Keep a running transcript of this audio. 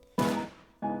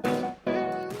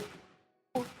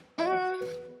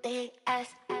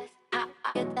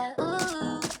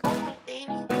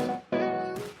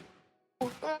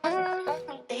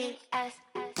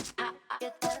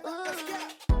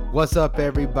What's up,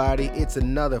 everybody? It's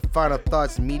another Final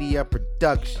Thoughts Media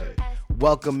production.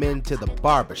 Welcome into the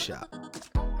barbershop.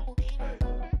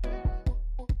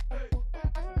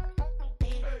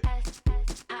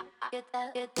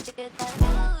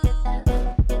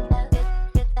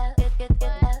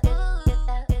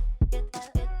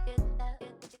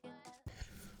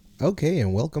 Okay,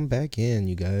 and welcome back in,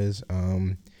 you guys.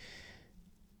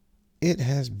 It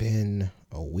has been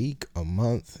a week, a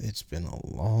month. It's been a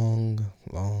long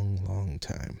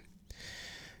time.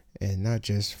 And not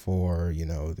just for,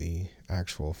 the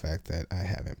actual fact that I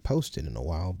haven't posted in a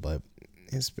while, but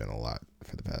it's been a lot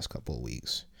for the past couple of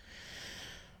weeks.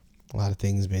 A lot of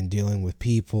things, been dealing with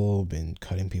people, been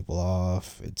cutting people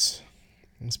off. It's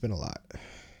been a lot.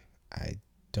 I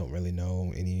don't really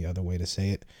know any other way to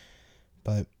say it,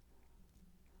 but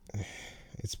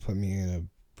it's put me in a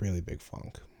really big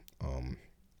funk.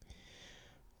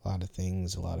 A lot of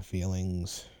things, a lot of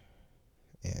feelings,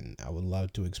 and I would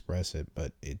love to express it,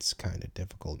 but it's kind of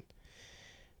difficult.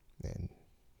 And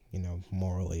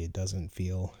morally, it doesn't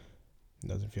feel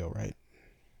right.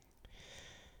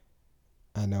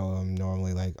 I know I'm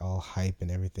normally like all hype and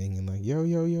everything, and like yo,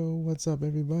 what's up,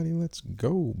 everybody? Let's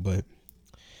go. But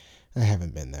I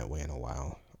haven't been that way in a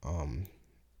while.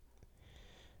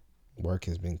 Work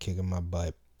has been kicking my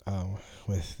butt.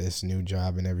 With this new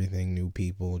job and everything, new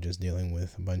people, just dealing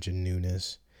with a bunch of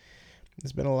newness.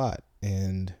 It's been a lot,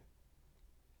 and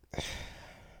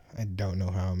I don't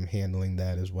know how I'm handling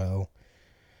that as well.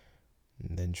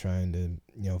 And then trying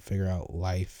to, figure out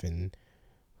life and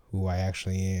who I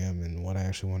actually am and what I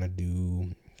actually want to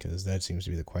do, because that seems to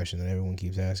be the question that everyone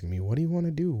keeps asking me. What do you want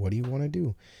to do? What do you want to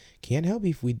do? Can't help you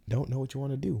if we don't know what you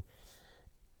want to do.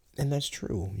 And that's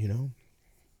true,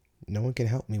 No one can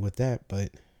help me with that,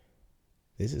 but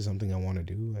this is something I want to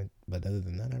do. But other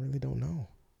than that, I really don't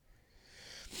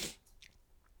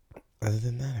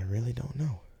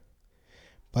know.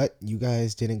 But you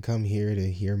guys didn't come here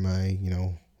to hear my,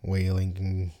 wailing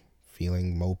and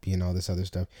feeling mopey and all this other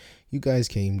stuff. You guys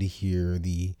came to hear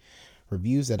the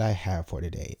reviews that I have for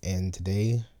today. And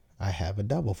today I have a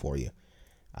double for you.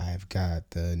 I've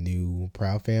got the new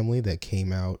Proud Family that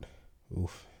came out a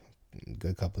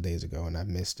good couple of days ago, and I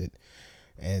missed it.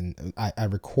 And I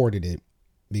recorded it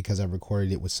because I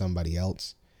recorded it with somebody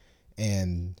else.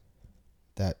 And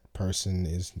that person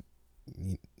is...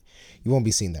 You won't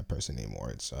be seeing that person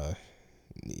anymore. It's a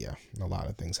lot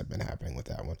of things have been happening with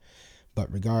that one.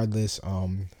 But regardless,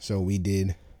 so we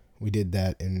did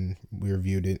that and we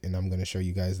reviewed it, and I'm going to show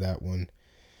you guys that one.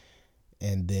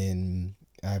 And then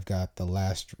I've got the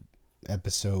last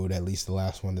episode, at least the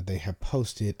last one that they have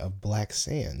posted, of Black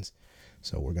Sands.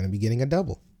 So we're going to be getting a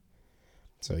double.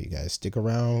 So you guys stick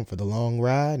around for the long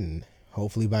ride, and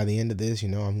hopefully by the end of this,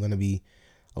 I'm going to be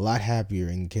a lot happier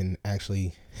and can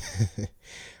actually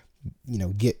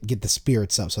get the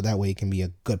spirits up, so that way it can be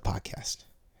a good podcast.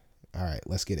 All right,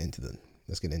 let's get into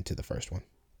the first one.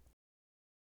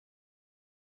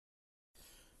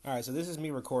 All right, so this is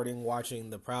me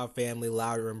watching the Proud Family,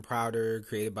 Louder and Prouder,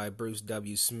 created by Bruce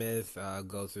W. Smith. I'll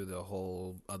go through the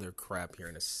whole other crap here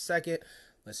in a second.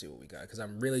 Let's see what we got, because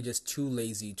I'm really just too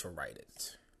lazy to write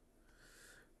it.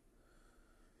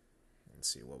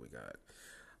 Let's see what we got.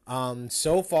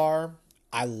 So far,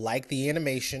 I like the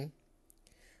animation.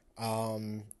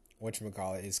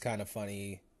 Whatchamacallit, it's kind of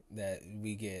funny that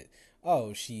we get,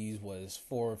 she was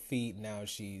 4 feet, now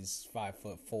she's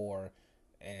 5'4",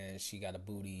 and she got a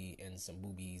booty and some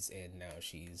boobies, and now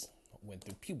she's went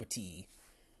through puberty.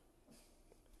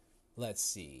 Let's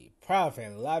see. Proud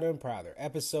Family, Louder and Prouder,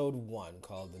 episode 1,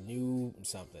 called The New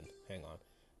Something. Hang on.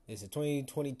 It's a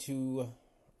 2022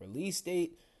 release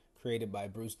date, created by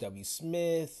Bruce W.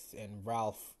 Smith and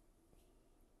Ralph.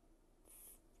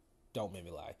 Don't make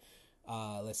me lie.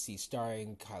 Let's see.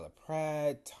 Starring Kyla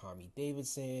Pratt, Tommy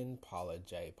Davidson, Paula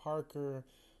J. Parker,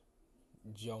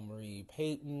 Jo Marie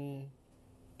Payton,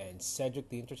 and Cedric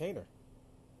the Entertainer.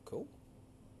 Cool.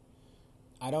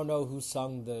 I don't know who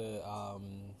sung the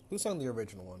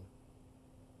original one.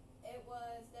 It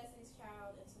was Destiny's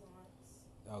Child and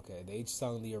Sonoris. Okay, they each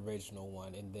sung the original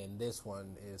one, and then this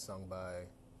one is sung by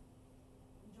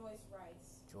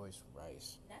Joyce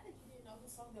Rice. Not that you didn't know who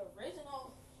sung the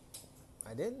original.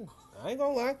 I didn't. I ain't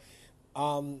gonna lie.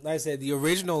 Like I said, the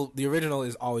original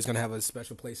is always gonna have a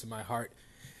special place in my heart.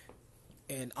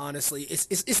 And honestly,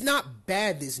 it's not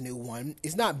bad. This new one,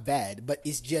 it's not bad, but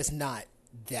it's just not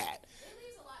that. It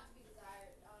leaves a lot to be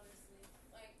desired, honestly.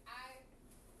 Like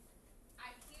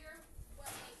I hear what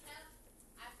they kept.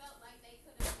 I felt like they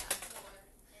could have kept more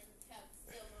and kept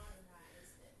still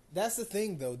modernized it. That's the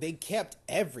thing, though. They kept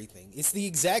everything. It's the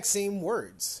exact same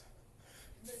words.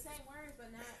 The same words,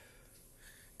 but not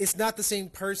it's not the same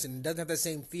person. It doesn't have the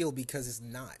same feel because it's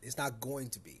not. It's not going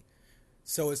to be.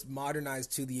 So it's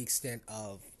modernized to the extent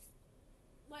of,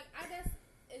 like, I guess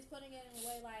it's putting it in a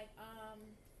way like,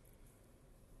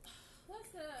 what's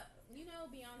the,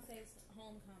 Beyonce's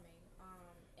Homecoming,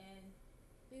 and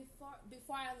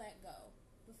before I Let Go,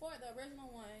 before the original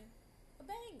one, a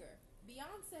banger.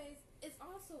 Beyonce's is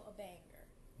also a banger.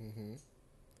 mm-hmm.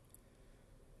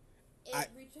 It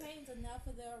retains enough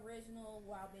of the original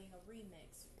while being a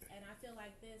remix, and I feel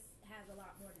like this has a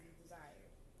lot more to be desired.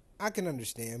 I can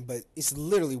understand, but it's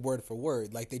literally word for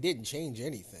word. Like, they didn't change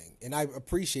anything. And I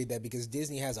appreciate that because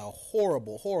Disney has a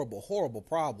horrible, horrible, horrible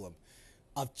problem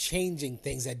of changing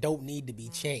things that don't need to be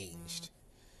changed.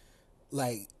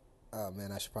 Like, oh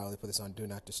man, I should probably put this on Do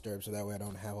Not Disturb so that way I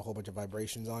don't have a whole bunch of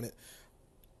vibrations on it.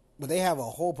 But they have a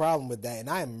whole problem with that, and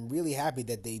I am really happy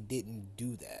that they didn't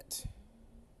do that.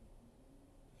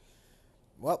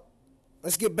 Well,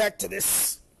 let's get back to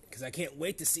this, because I can't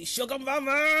wait to see Sugar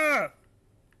Mama!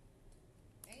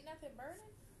 Ain't nothing burning?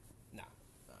 Nah,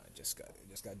 it just got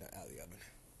done out of the oven.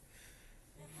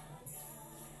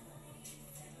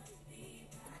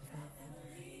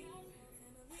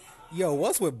 Yo,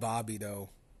 what's with Bobby though?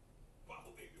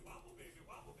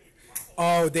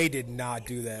 Oh, they did not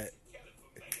do that.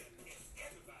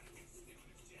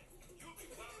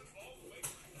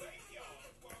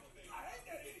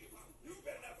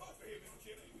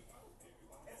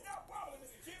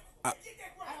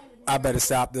 I better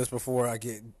stop this before I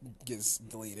gets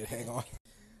deleted. Hang on.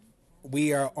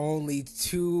 We are only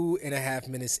 2.5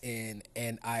 minutes in,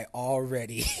 and I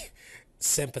already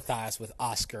sympathize with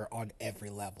Oscar on every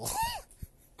level.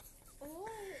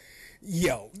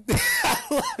 Yo,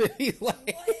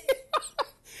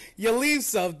 you leave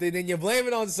something and you blame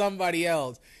it on somebody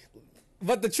else,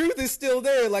 but the truth is still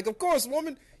there. Like, of course,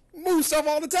 woman moves stuff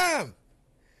all the time.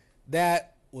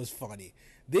 That was funny.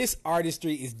 This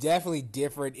artistry is definitely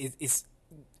different. It's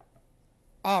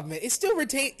oh man, it's still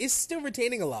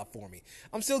retaining a lot for me.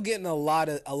 I'm still getting a lot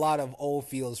of old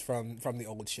feels from the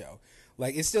old show.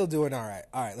 Like, it's still doing all right.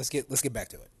 All right, let's get back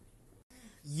to it.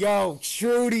 Yo,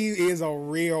 Trudy is a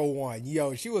real one.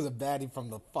 Yo, she was a baddie from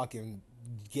the fucking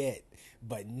get.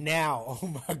 But now,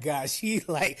 oh my gosh, she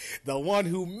like the one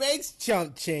who makes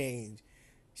chump change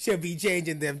should be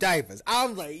changing them diapers.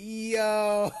 I'm like,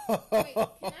 yo. Wait, can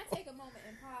I take a moment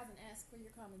and pause and ask for your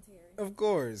commentary? Of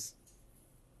course.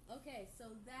 Okay, so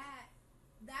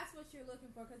that's what you're looking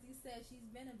for, because you said she's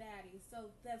been a baddie.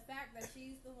 So the fact that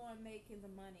she's the one making the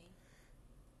money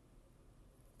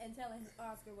and telling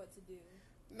Oscar what to do.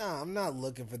 Nah, I'm not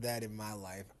looking for that in my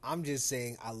life. I'm just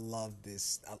saying I love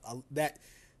this.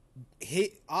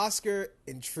 Oscar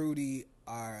and Trudy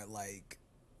are like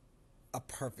a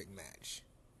perfect match.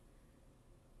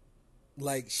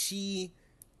 Like, she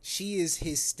is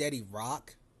his steady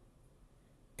rock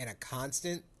and a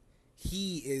constant.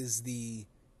 He is the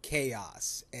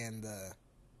chaos and the,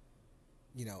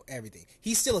 everything.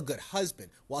 He's still a good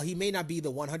husband. While he may not be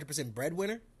the 100%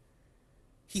 breadwinner,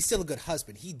 he's still a good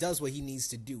husband. He does what he needs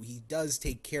to do. He does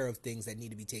take care of things that need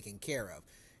to be taken care of,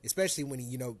 especially when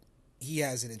he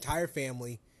has an entire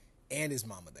family and his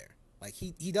mama there. Like,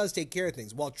 he does take care of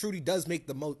things. While Trudy does make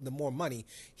the more money,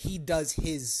 he does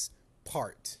his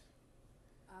part.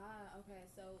 Okay.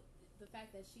 So the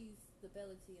fact that she's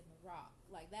stability in the rock,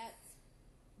 like,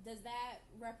 does that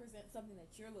represent something that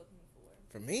you're looking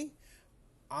for? For me,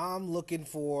 I'm looking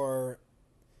for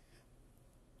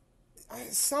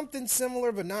something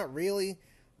similar, but not really.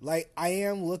 Like, I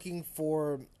am looking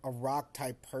for a rock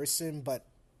type person, but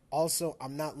also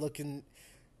I'm not looking.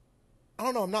 I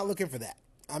don't know. I'm not looking for that.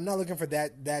 I'm not looking for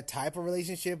that type of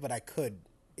relationship, but I could.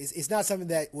 It's not something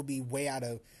that will be way out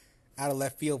of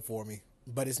left field for me,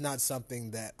 but it's not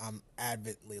something that I'm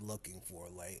avidly looking for.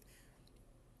 Like,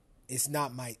 it's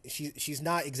not she's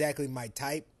not exactly my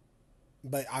type,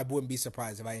 but I wouldn't be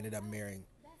surprised if I ended up marrying.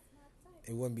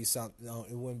 It wouldn't be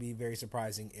it wouldn't be very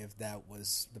surprising if that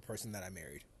was the person that I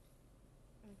married.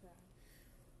 Okay.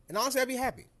 And honestly, I'd be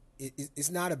happy.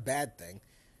 It's not a bad thing.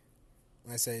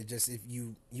 Like I said, just if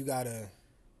you gotta,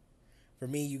 for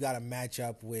me, you gotta match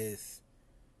up with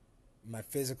my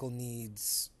physical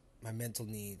needs, my mental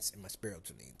needs, and my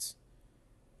spiritual needs.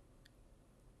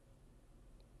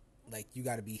 Like, you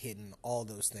gotta be hitting all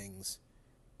those things.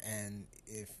 And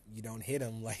if you don't hit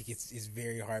them, like, it's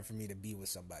very hard for me to be with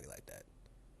somebody like that.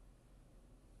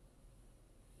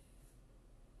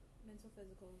 Mental,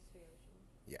 physical, spiritual.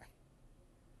 Yeah.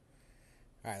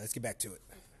 All right, let's get back to it.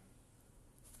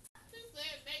 She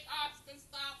said, make Oscar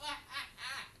stop.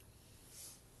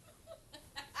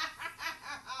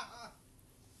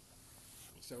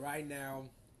 So right now,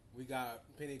 We got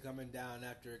Penny coming down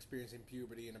after experiencing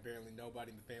puberty, and apparently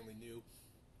nobody in the family knew,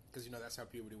 because that's how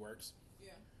puberty works.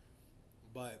 Yeah.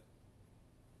 But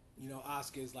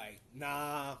Oscar's like,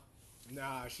 nah,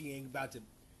 she ain't about to.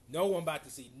 No one about to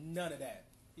see none of that.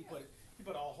 He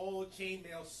put a whole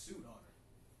chainmail suit on her.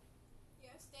 Yeah,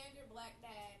 standard black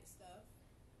dad stuff.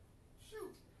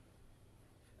 Shoot,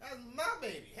 that's my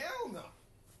baby. Hell no.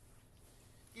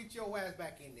 Get your ass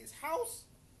back in this house.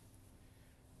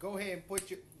 Go ahead and put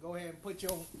your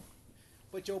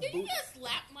Did you boot. just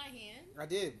slap my hand? I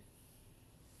did.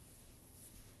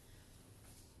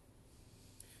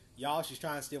 Y'all, she's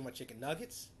trying to steal my chicken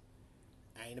nuggets.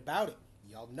 I ain't about it.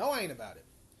 Y'all know I ain't about it.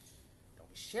 Don't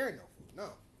be sharing no food. No.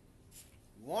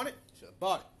 You want it? Should have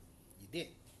bought it. You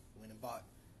didn't. You went and bought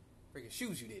freaking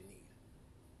shoes you didn't need.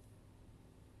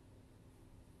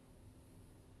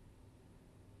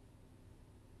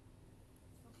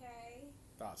 Okay.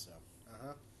 Thought so.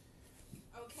 Uh-huh.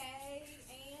 Okay,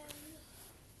 and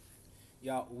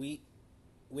Y'all, we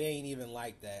ain't even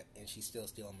like that, and she's still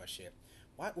stealing my shit.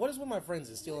 What is with my friends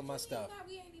and stealing my stuff? What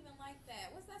do you mean by we ain't even like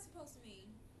that? What's that supposed to mean?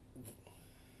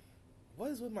 What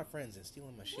is with my friends and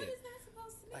stealing my shit? What is that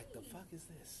supposed to mean? Like, the fuck is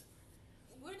this?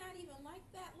 We're not even like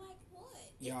that. Like what?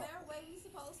 Y'all- Is there a way we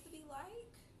supposed to be like?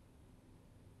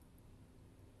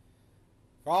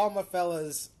 For all my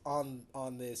fellas on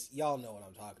this, y'all know what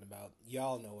I'm talking about.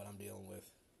 Y'all know what I'm dealing with.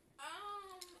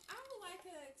 I would like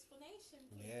an explanation.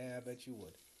 Please. Yeah, I bet you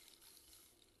would.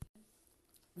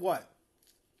 What?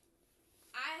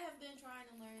 I have been trying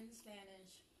to learn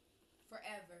Spanish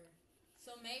forever.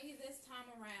 So maybe this time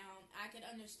around I can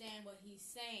understand what he's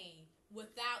saying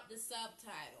without the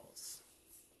subtitles.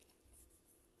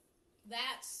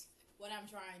 That's what I'm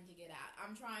trying to get at.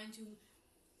 I'm trying to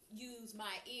use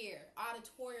my ear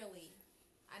auditorially.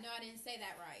 I know I didn't say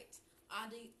that right.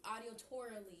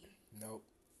 Auditorially. Nope.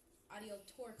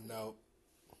 Audiotorically. Nope.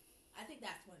 I think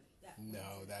that's what that.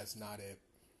 No, that's not it.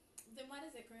 Then what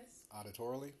is it, Chris?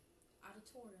 Auditorily?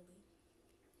 Auditorially.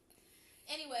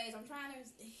 Anyways, I'm trying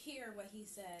to hear what he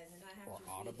says, and I have Or to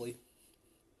audibly? read it.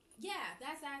 Yeah,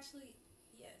 that's actually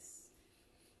yes.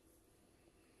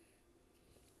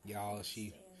 Y'all,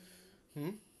 she...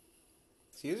 Understand.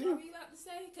 Excuse What were you? you about to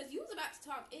say? Because you was about to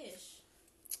talk ish.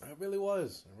 It really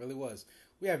was. It really was.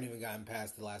 We haven't even gotten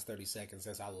past the last 30 seconds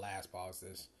since I last paused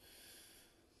this.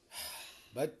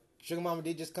 But Sugar Mama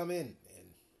did just come in, and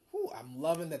I'm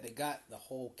loving that they got the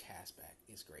whole cast back.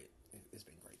 It's great. It's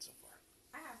been great so far.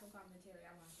 I have some commentary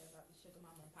I want to say about the Sugar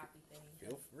Mama and Poppy thing.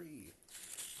 Feel free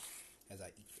as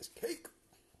I eat this cake.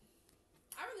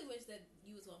 I really wish that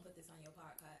you was going to put this on your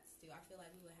podcast, too. I feel like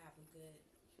we would have a good...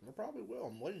 I probably will.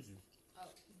 I'm lazy.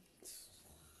 Oh.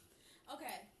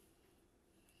 Okay.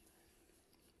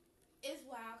 It's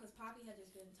wild because Poppy had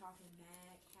just been talking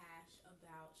mad cash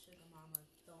about Sugar Mama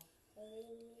the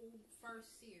whole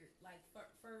first series. Like,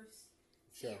 first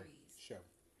series. Show.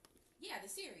 Yeah, the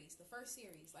series. The first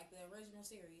series. Like, the original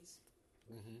series.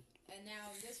 Mm-hmm. And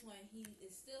now this one, it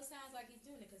still sounds like he's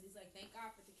doing it because he's like, thank God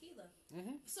for tequila.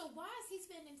 Mm-hmm. So why is he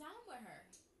spending time with her?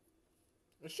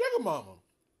 The Sugar Mama.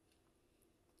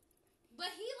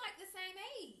 But he like the same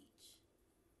age.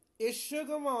 It's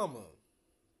Sugar Mama.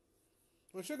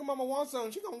 When Sugar Mama wants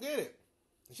something, she gonna get it.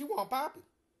 And she want Poppy.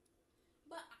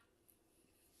 But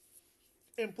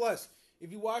And plus,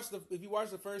 if you watch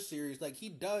the first series, like, he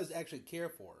does actually care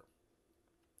for her.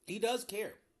 He does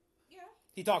care. yeah,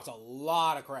 He talks a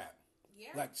lot of crap. yeah,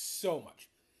 Like, so much.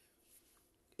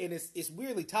 And it's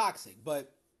weirdly toxic,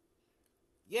 but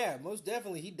yeah, most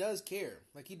definitely he does care.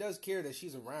 Like, he does care that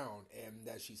she's around and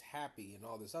that she's happy and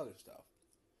all this other stuff.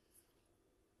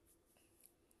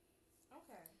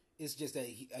 okay. It's just that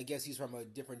I guess he's from a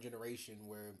different generation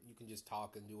where you can just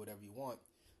talk and do whatever you want.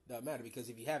 Doesn't matter, because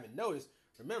if you haven't noticed,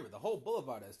 remember, the whole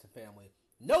Boulevard family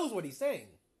knows what he's saying.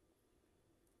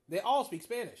 They all speak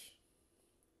Spanish.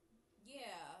 Yeah.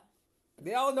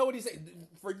 They all know what he's saying.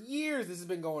 For years this has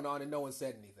been going on and no one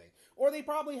said anything. Or they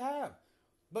probably have.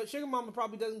 But Sugar Mama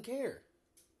probably doesn't care.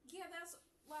 Yeah, that's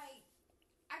like,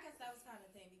 I guess that was kind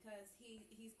of thing because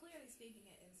he's clearly speaking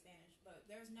it in Spanish, but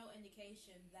there's no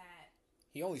indication that.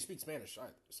 He only speaks Spanish,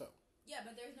 so. Yeah,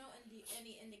 but there's no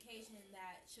any indication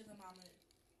that Sugar Mama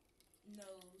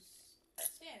knows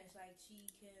Spanish. Like she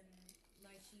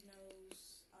knows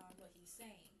what he's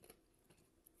saying.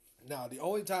 Now, the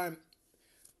only time...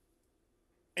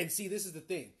 And see, this is the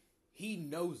thing. He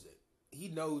knows it. He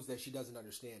knows that she doesn't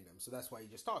understand him, so that's why he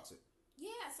just talks it. Yeah,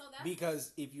 so that's...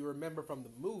 Because if you remember from the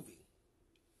movie,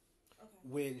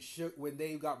 Okay. when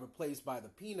they got replaced by the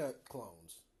Peanut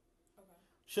clones, Okay.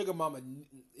 Sugar Mama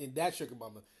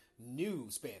knew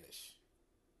Spanish.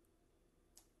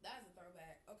 That's a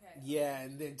throwback. Okay. Okay. Yeah,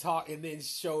 and then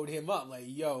showed him up like,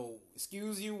 yo,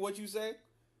 excuse you, what you say?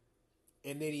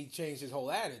 And then he changed his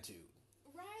whole attitude.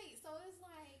 Right. So it's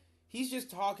like He's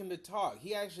just talking to talk.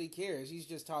 He actually cares. He's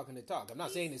just talking to talk. I'm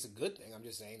not saying it's a good thing. I'm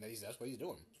just saying that that's what he's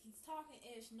doing. he's talking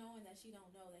ish, knowing that she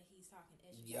don't know that he's talking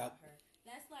ish Yep. about her.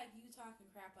 That's like you talking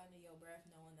crap under your breath,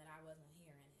 knowing that I wasn't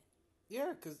hearing it.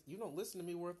 Yeah, because you don't listen to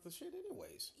me worth the shit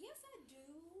anyways. Yes, I do.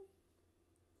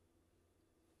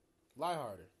 Lie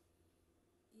harder.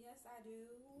 Yes, I do.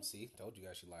 See, told you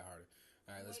guys she lie harder.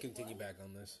 All right, let's Wait, continue what? back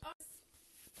on this.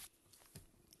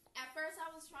 At first, I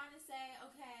was trying to say,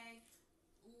 okay,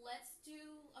 let's do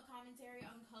a commentary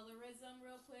on colorism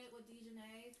real quick with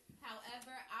Dejanay.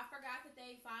 However, I forgot that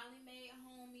they finally made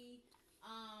Homie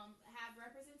have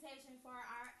representation for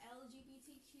our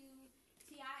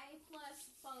LGBTQTIA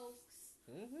plus folks.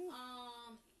 Mm-hmm.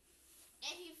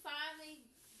 And he finally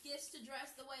gets to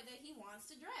dress the way that he wants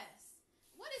to dress.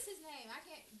 What is his name? I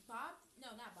can't. Bob? No,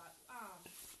 not Bob.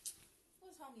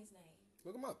 What's Homie's name?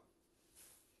 Look him up.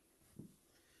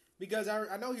 Because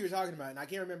I know who you're talking about, and I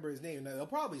can't remember his name. They'll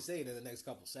probably say it in the next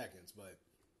couple seconds,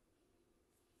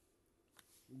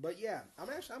 but yeah,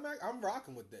 I'm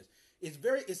rocking with this.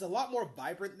 It's a lot more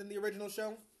vibrant than the original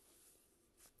show.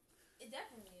 It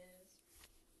definitely is.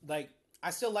 Like,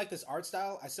 I still like this art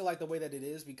style. I still like the way that it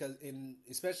is because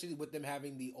especially with them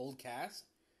having the old cast,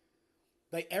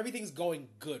 like everything's going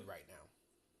good right now.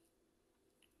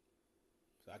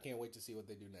 So I can't wait to see what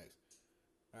they do next.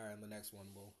 All right, on the next one,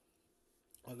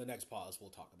 on the next pause, we'll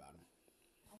talk about him.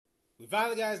 We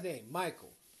found the guy's name,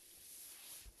 Michael.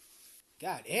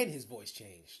 God, and his voice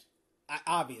changed.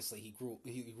 Obviously, he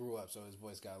grew up, so his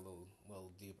voice got a little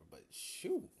deeper. But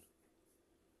shoot,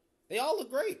 they all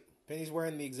look great. Penny's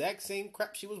wearing the exact same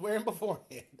crap she was wearing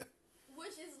beforehand.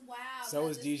 Which is wild. So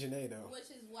is Dejanay, though.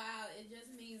 Which is wild. It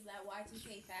just means that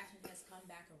Y2K fashion has come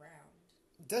back around.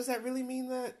 Does that really mean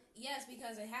that? Yes,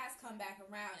 because it has come back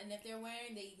around. And if they're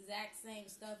wearing the exact same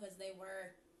stuff as they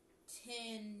were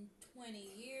 10,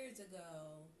 20 years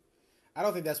ago... I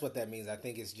don't think that's what that means. I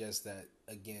think it's just that,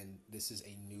 again, this is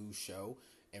a new show.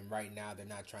 And right now, they're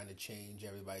not trying to change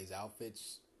everybody's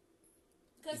outfits.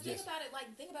 Because think about it,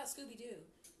 like, think about Scooby-Doo.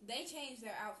 They change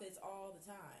their outfits all the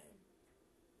time.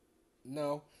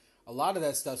 No. A lot of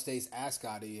that stuff stays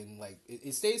ascot-y and, like,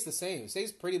 it stays the same. It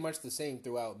stays pretty much the same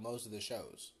throughout most of the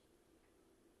shows.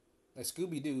 Like,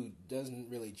 Scooby-Doo doesn't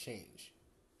really change.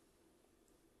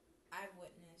 I've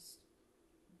witnessed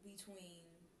between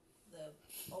the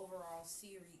overall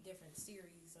different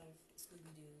series of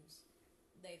Scooby-Doos,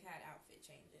 they've had outfit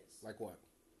changes. Like what?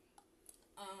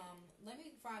 Let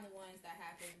me find the ones that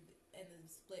happened in the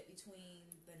split between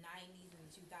the 90s and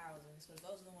the 2000s, because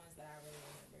those are the ones that I really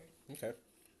remember. Okay.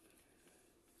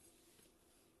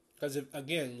 Because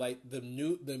again, like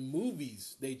the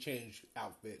movies, they change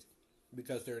outfits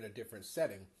because they're in a different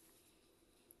setting.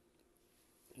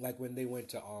 Like when they went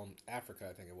to Africa,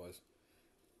 I think it was.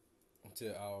 To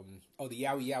the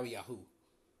Yowie Yowie Yahoo.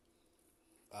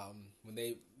 When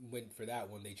they went for that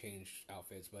one, they changed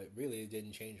outfits, but really it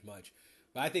didn't change much.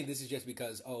 But I think this is just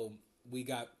because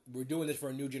we're doing this for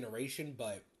a new generation,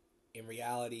 but in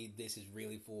reality, this is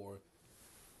really for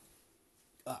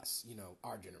us,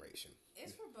 our generation.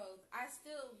 It's for both. I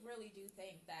still really do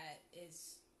think that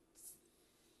it's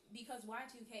because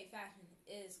Y2K fashion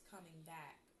is coming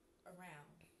back around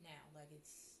now. Like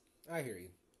it's. I hear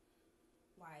you.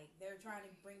 Like they're trying to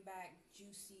bring back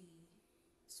juicy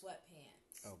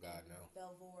sweatpants. Oh God, no.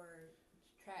 Velvet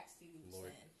tracksuits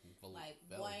and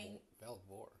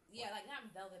Velvor. Yeah, like not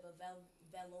velvet, but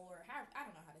velour. I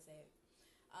don't know how to say it.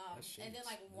 And then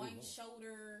like one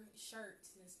shoulder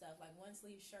shirts and stuff, like one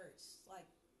sleeve shirts, like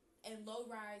and low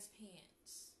rise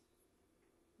pants.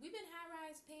 We've been high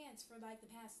rise pants for like the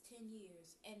past 10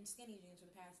 years and skinny jeans for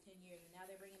the past 10 years, and now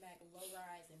they're bringing back low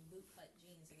rise and boot cut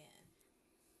jeans again.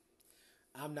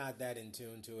 I'm not that in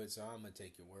tune to it, so I'm gonna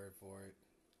take your word for it.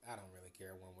 I don't really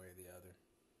care one way or the other.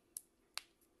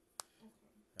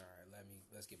 Okay. All right,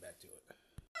 let's get back to it.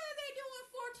 What are they doing?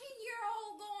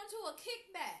 14-year-old going to a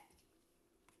kickback?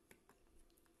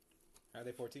 How are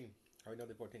they 14? How do we know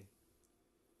they're 14?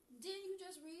 Didn't you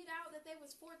just read out that they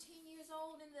was 14 years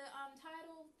old in the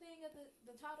title thing of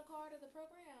the title card of the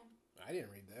program? I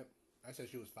didn't read that. I said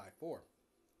she was 5'4".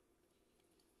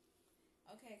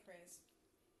 Okay, Chris.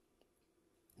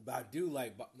 But I do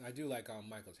like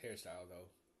Michael's hairstyle though.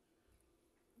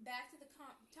 Back to the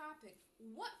topic.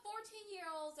 What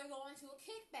 14-year-olds are going to a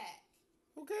kickback?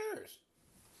 Who cares?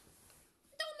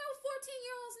 Don't know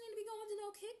 14-year-olds need to be going to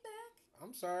no kickback.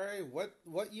 I'm sorry.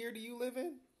 What year do you live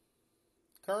in?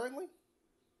 Currently?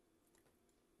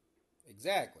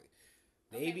 Exactly.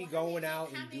 They be going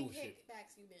out and doing doing shit. How many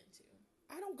kickbacks you been to?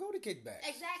 I don't go to kickbacks.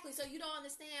 Exactly. So you don't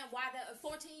understand why the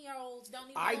 14-year-olds don't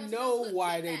even. I know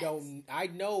why they don't. I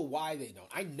know why they don't.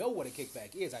 I know what a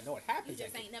kickback is. I know what happens. You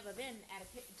just ain't never been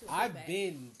at to a kickback. I've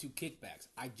been to kickbacks.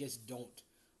 I just don't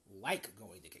like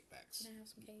going to kickbacks. Can I have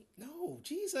some cake? No,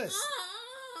 Jesus.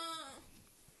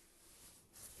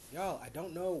 Y'all, I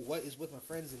don't know what is with my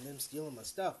friends and them stealing my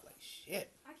stuff. Like,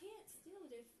 shit. I can't steal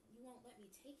it if you won't let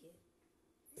me take it.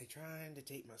 They trying to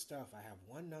take my stuff. I have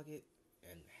one nugget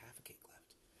and half a cake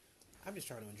left. I'm just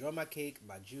trying to enjoy my cake,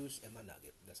 my juice, and my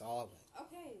nugget. That's all I want.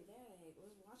 Okay, dang.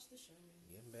 Let's watch the show.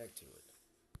 Getting back to it.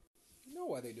 You know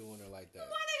why they doing her like that?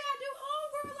 Why they gotta do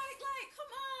homegirl? Like,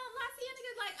 come on. La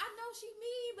Cienega, like, I know she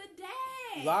mean, but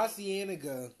dang. La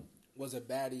Cienega was a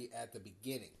baddie at the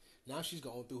beginning. Now she's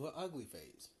going through her ugly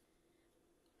phase.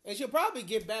 And she'll probably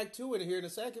get back to it here in a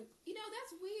second. You know,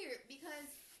 that's weird because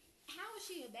how is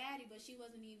she a baddie, but she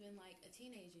wasn't even, like, a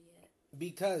teenager yet?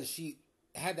 Because she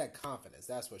had that confidence.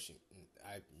 That's what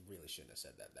I really shouldn't have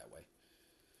said that way.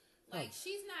 Like,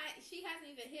 she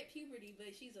hasn't even hit puberty, but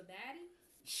she's a baddie?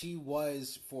 She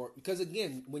was because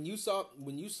again, when you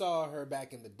saw her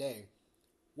back in the day,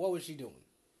 what was she doing?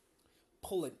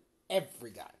 Pulling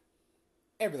every guy.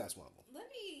 Every last one of them. Let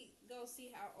me go see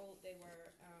how old they were.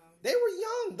 They were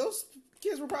young. Those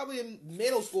kids were probably in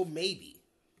middle school, maybe.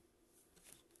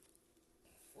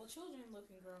 Well, children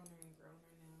looking growner and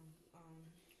growner now,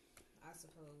 I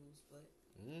suppose, but...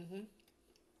 Mm-hmm.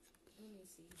 Let me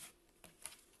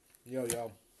see.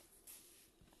 Yo.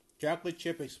 Chocolate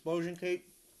chip explosion cake,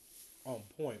 on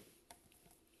point.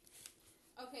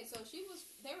 Okay, so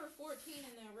they were 14 in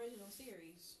the original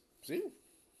series. See?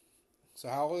 So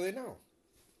how old are they now?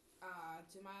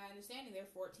 To my understanding, they're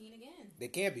 14 again. They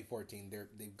can't be 14.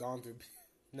 They've gone through...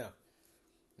 No,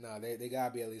 they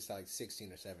gotta be at least like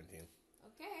 16 or 17.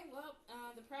 Okay, well,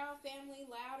 the Proud Family,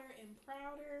 Louder and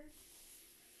Prouder.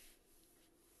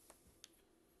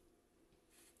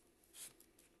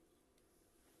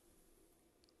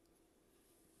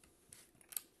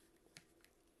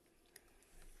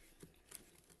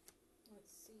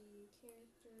 Let's see,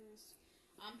 characters.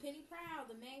 Penny Proud,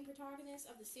 the main protagonist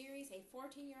of the series, a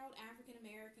 14-year-old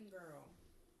African-American girl.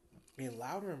 Being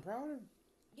louder and prouder?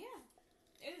 Yeah,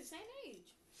 they're the same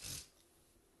age.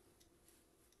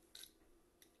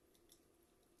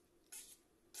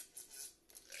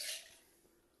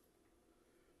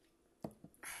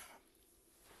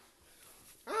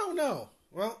 I don't know.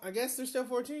 Well, I guess they're still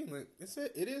 14. Like,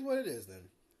 it is what it is then.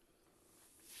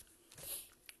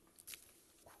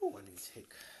 Ooh, I need to take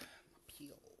my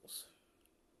peels.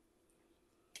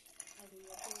 I'll do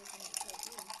your pills and I'll take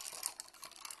you.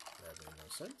 That made no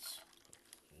sense.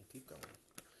 We'll keep going.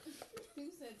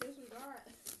 You said disregard.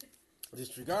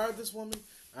 Disregard this woman.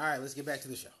 Alright, let's get back to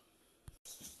the show.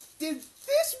 Did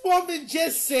this woman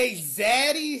just say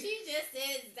zaddy? She just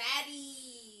said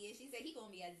zaddy. She said he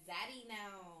gonna be a zaddy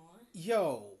now.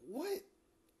 Yo, what?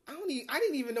 I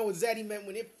didn't even know what zaddy meant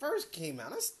when it first came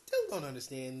out. I still don't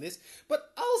understand this.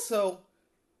 But also,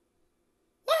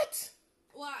 what?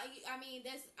 Well, I mean,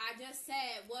 I just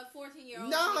said what 14-year-old.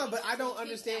 Nah, but I don't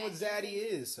understand what zaddy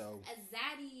is. So a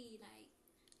zaddy, like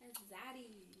a zaddy,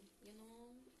 you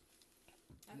know.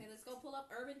 Okay, let's go pull up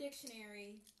Urban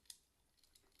Dictionary.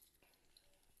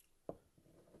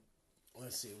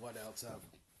 Let's see what else.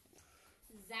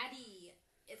 Zaddy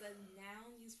is a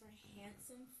noun used for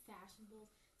handsome,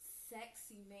 fashionable,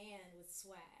 sexy man with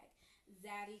swag.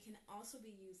 Zaddy can also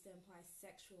be used to imply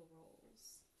sexual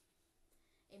roles.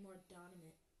 A more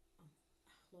dominant,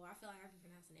 Lord, I feel like I've been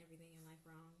pronouncing everything in life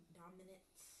wrong. Dominant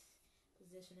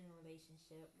position in a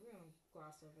relationship. We're gonna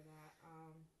gloss over that.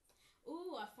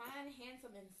 A fine,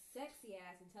 handsome, and sexy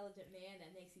ass intelligent man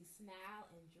that makes you smile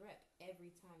and drip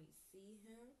every time you see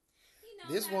him. You know,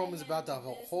 this woman's about to have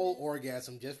a whole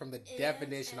orgasm just from the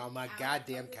definition on my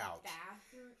goddamn couch.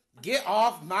 Get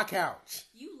off my couch.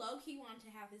 You low-key want to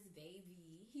have his baby.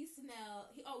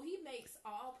 He makes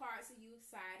all parts of you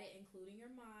excited, including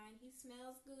your mind. He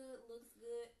smells good, looks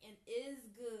good, and is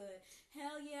good.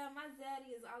 Hell yeah, my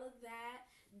zaddy is all of that.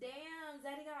 Damn,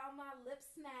 zaddy got all my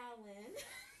lips smiling.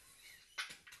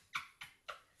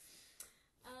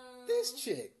 This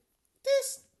chick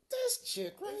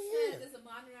right here. This is a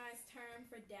modernized term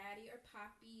for daddy or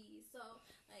poppy. So,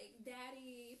 like,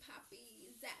 daddy,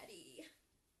 poppy, zaddy.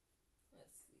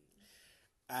 Let's see.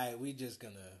 Alright, we just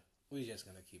gonna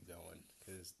keep going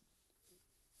because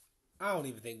I don't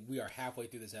even think we are halfway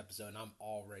through this episode and I'm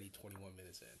already 21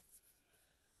 minutes in.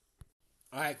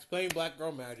 Alright, explain Black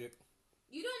Girl Magic.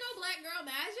 You don't know Black Girl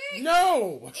Magic?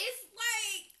 No! It's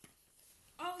like...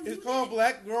 It's called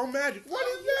Black Girl Magic. What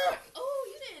is that? Oh,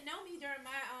 you didn't know me during my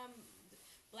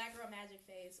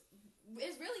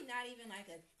it's really not even like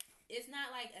it's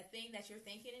not like a thing that you're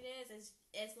thinking it is.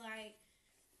 It's like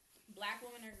black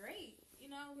women are great. You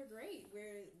know, we're great.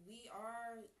 We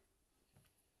are.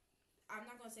 I'm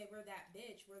not gonna say we're that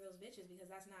bitch. We're those bitches because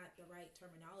that's not the right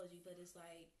terminology. But it's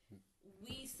like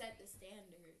we set the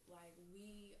standard. Like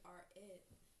we are it.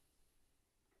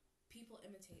 People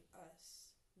imitate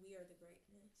us. We are the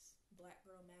greatness. Black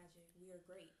girl magic. We are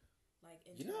great. Like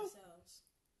into ourselves.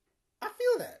 I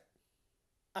feel that.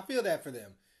 I feel that for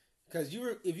them, because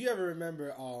if you ever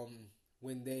remember,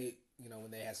 when they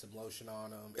had some lotion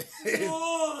on them.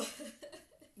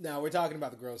 No, we're talking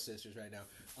about the Girl Sisters right now.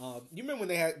 You remember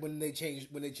when they changed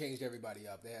everybody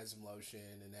up? They had some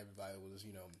lotion and everybody was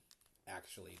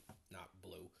actually not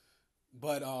blue,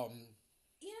 but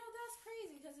that's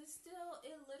crazy because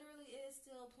it literally is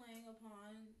still playing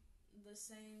upon the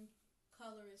same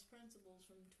colorist principles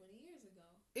from 20 years ago.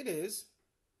 It is.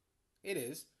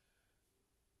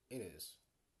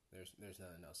 There's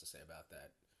nothing else to say about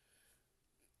that.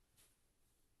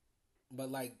 But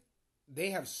like,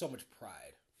 they have so much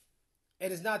pride.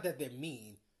 And it's not that they're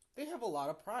mean. They have a lot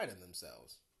of pride in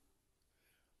themselves.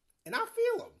 And I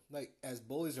feel them. Like, as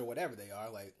bullies or whatever they are,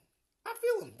 like, I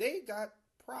feel them. They got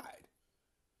pride.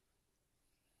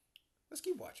 Let's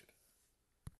keep watching.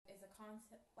 Is a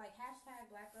concept, like hashtag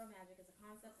Black Girl Magic is a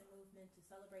concept and movement to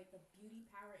celebrate the beauty,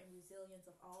 power, and resilience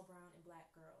of all brown and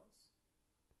black girls.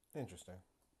 Interesting.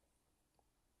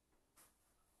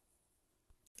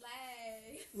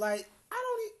 Like,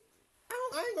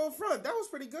 I ain't gonna front. That was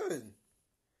pretty good.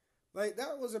 Like,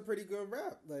 that was a pretty good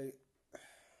rap. Like,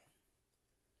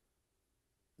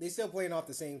 they still playing off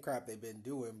the same crap they've been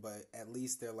doing, but at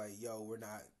least they're like, yo, we're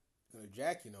not gonna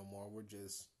jack you no more.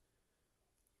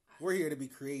 We're here to be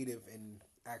creative and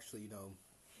actually,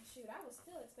 Shoot, I was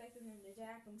still expecting them to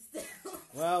jack them still.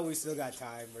 Well, we still got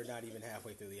time. We're not even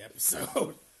halfway through the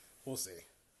episode. We'll see.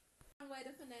 One way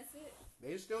to finesse it.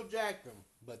 They still jacked them,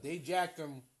 but they jacked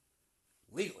them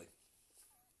legally.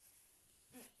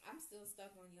 I'm still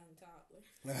stuck on Young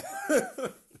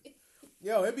Toddler.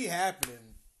 Yo, it be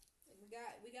happening.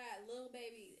 We got Lil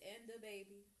Baby and the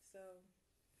baby, so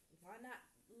why not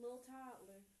Lil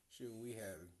Toddler? Shoot, we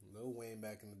had Lil Wayne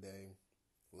back in the day,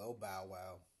 Lil Bow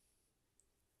Wow.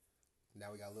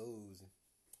 Now we got Lil Uzi.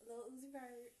 Lil Uzi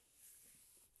Vert.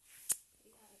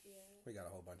 We got a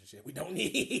whole bunch of shit we don't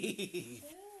need.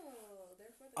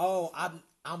 They're for the Oh,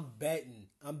 I'm betting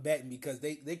because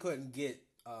they couldn't get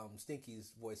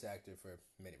Stinky's voice actor for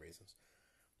many reasons,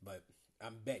 but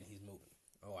I'm betting he's moving.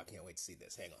 Oh, I can't wait to see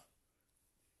this. Hang on.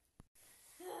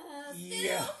 Still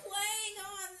playing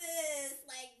on this,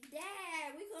 like,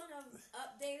 Dad, we could have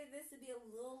updated this to be a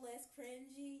little less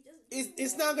cringy.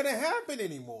 It's not gonna happen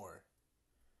anymore.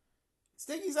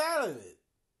 Stinky's out of it.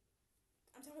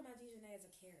 I'm talking about Dejanay as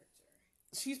a character.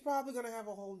 She's probably gonna have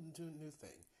a whole new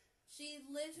thing. She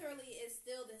literally is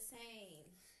still the same.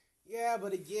 Yeah,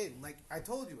 but again, like I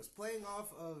told you, it's playing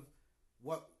off of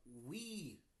what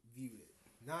we viewed it,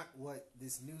 not what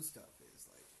this new stuff is.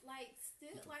 Like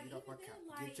still, like even then,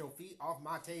 like get your feet off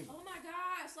my table. Oh my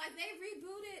gosh! Like they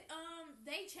rebooted.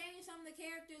 They changed some of the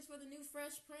characters for the new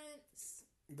Fresh Prince.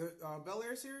 The Bel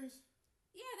Air series.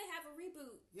 Yeah, they have a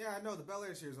reboot. Yeah, I know the Bel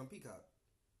Air series on Peacock.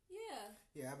 Yeah.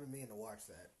 Yeah, I've been meaning to watch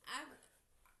that.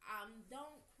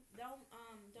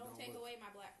 Don't take away my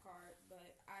black card,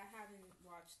 but I haven't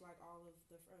watched like all of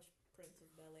the Fresh Prince of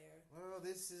Bel Air. Well,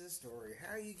 this is a story.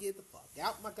 How you get the fuck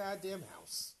out my goddamn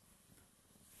house?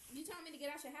 You telling me to get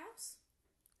out your house?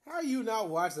 How you not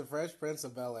watch the Fresh Prince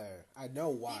of Bel Air? I know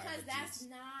why. Because that's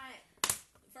not.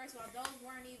 First of all, those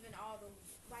weren't even all the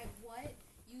like what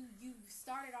you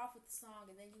started off with the song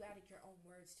and then you added your own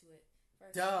words to it.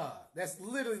 Duh, that's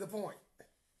literally the point.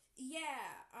 Yeah,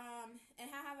 and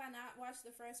how have I not watched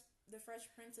the Fresh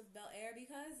Prince of Bel Air?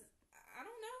 Because I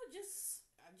don't know,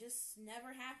 I just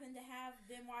never happened to have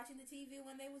been watching the TV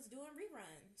when they was doing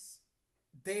reruns.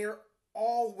 They're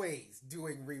always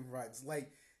doing reruns.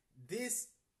 Like this,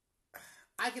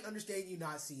 I can understand you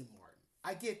not seeing Martin.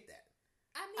 I get that.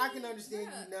 I can understand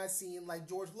you not seeing like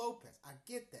George Lopez. I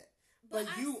get that. But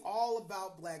you all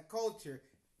about black culture.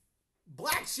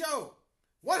 Black show.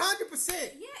 100%.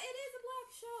 Yeah, it is a black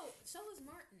show. So is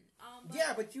Martin.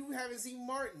 Yeah, but you haven't seen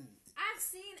Martin. I've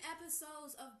seen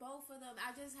episodes of both of them.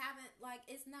 I just haven't, like,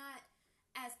 it's not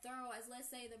as thorough as, let's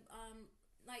say, the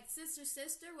like Sister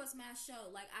Sister was my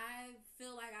show. Like, I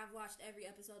feel like I've watched every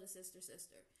episode of Sister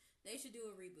Sister. They should do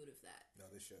a reboot of that. No,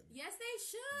 they shouldn't. Yes, they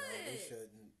should. No, they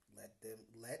shouldn't.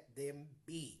 Let them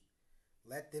be.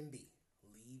 Let them be.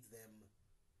 Leave them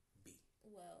be.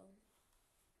 Well,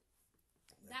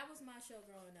 That was my show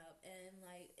growing up, and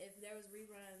like if there was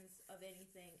reruns of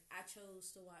anything, I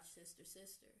chose to watch Sister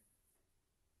Sister.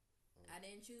 I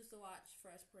didn't choose to watch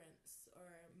Fresh Prince or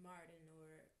Martin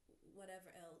or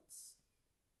whatever else.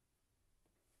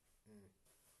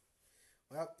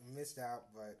 Well, missed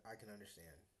out, but I can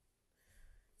understand.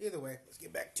 Either way, let's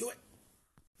get back to it.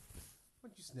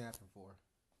 What you snapping for?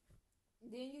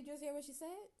 Didn't you just hear what she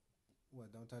said?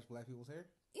 What, don't touch black people's hair?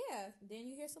 Yeah. Didn't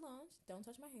you hear Solange? Don't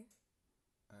touch my hair.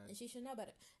 And she should know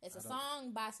better. It's a don't-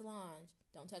 song by Solange.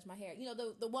 Don't touch my hair. You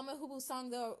know the woman who sung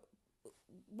the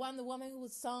woman who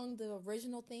sung the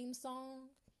original theme song.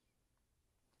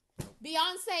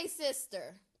 Beyonce's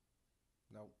sister.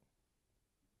 Nope.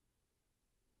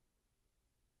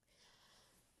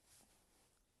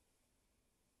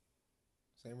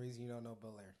 Same reason you don't know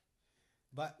Bel Air.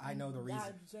 But I know the reason.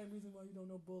 That's the same reason why you don't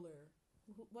know Bull Air.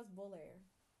 What's Bull Air?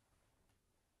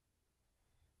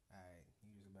 Alright, you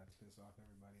just about to piss off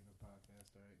everybody in the podcast.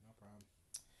 Alright, no problem.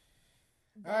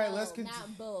 Alright, let's continue.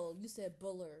 Not Bull. You said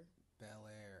Buller. Bel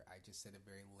Air. I just said it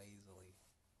very lazily.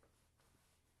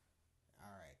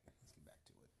 Alright, let's get back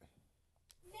to it.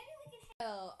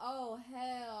 Hell. Oh,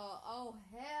 hell. Oh,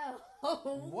 hell.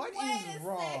 What Wait is a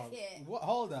wrong? second. What,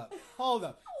 hold up.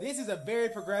 This is a very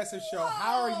progressive show.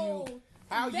 How are you?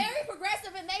 Very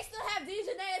progressive, and they still have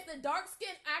Dejanay as the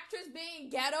dark-skinned actress being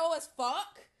ghetto as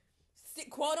fuck.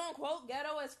 Quote unquote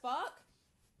ghetto as fuck.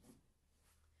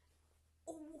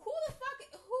 Who the fuck?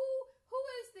 Who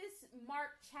is this Mark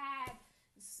Chad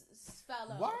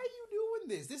fellow? Why are you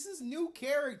doing this? This is new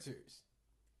characters.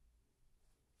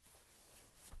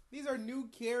 These are new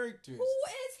characters. Who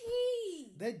is he?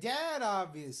 The dad,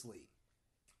 obviously.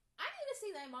 I need to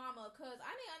see their mama, because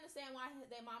I need to understand why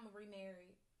their mama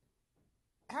remarried.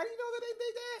 How do you know that ain't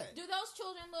their dad? Do those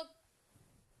children look?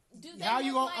 Do they How look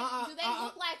you gonna- like? Do they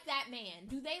look like that man?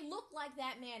 Do they look like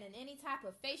that man in any type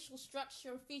of facial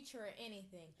structure, feature, or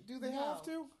anything? Do they No. have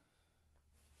to?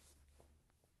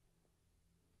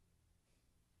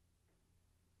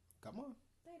 Come on.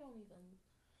 They don't even.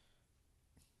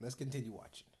 Let's continue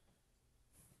watching.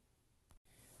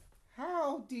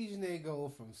 How Dejanay go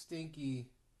from Stinky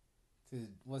to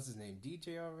what's his name?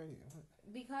 DJ already?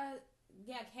 Because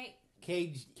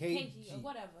KG KG or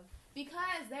whatever.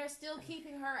 Because they're still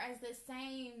keeping her as the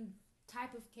same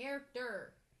type of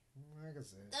character. Like I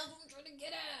said, That's what I'm trying to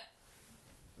get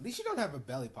at. at least you don't have a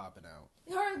belly popping out.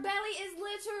 Her belly is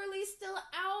literally still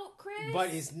out, Chris.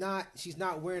 But it's not. She's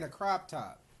not wearing a crop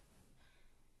top.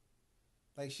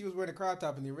 Like she was wearing a crop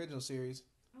top in the original series,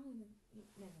 Oh,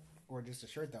 no. or just a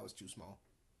shirt that was too small.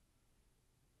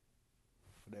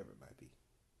 Whatever it might be.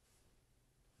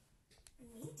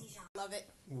 Love it.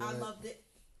 What? I loved it.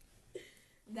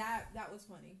 That was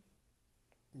funny.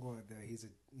 What? He's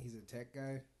a tech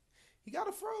guy. He got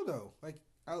a fro though. Like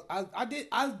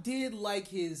I did like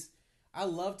his. I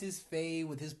loved his fade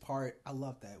with his part. I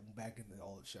loved that back in the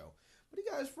old show. But he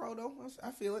got his fro though.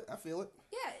 I feel it.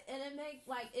 Yeah, and it makes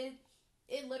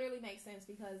it literally makes sense,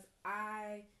 because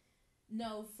I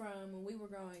know from when we were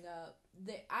growing up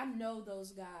that I know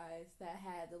those guys that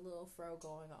had the little fro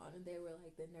going on, and they were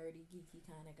like the nerdy, geeky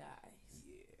kind of guys.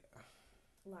 Yeah.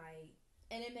 Like,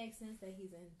 and it makes sense that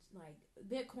he's in, like,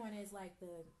 Bitcoin is like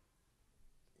the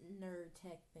nerd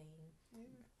tech thing. Yeah.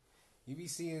 You be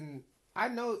seeing. I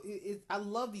know. I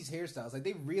love these hairstyles. Like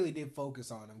they really did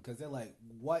focus on them, because they're like,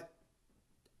 what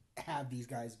have these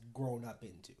guys grown up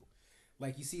into?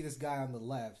 Like you see this guy on the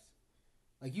left.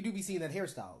 Like you do be seeing that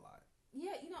hairstyle a lot.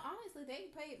 Yeah, honestly, they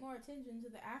paid more attention to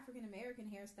the African American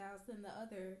hairstyles than the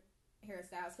other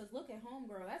hairstyles. Because look at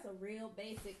Homegirl, that's a real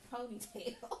basic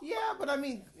ponytail. Yeah, but I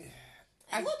mean,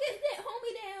 And look at that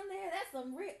homie down there. That's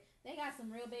some real. They got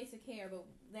some real basic hair, but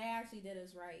they actually did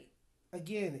us right.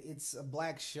 Again, it's a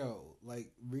black show.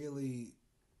 Like really,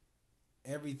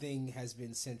 everything has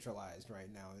been centralized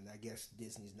right now, and I guess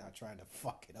Disney's not trying to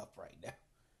fuck it up right now.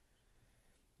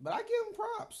 But I give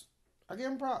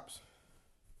them props.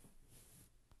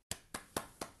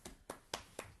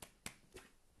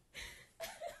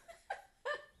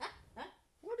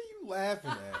 What are you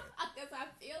laughing at? Because I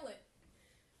feel it.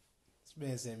 This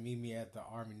man said, meet me at the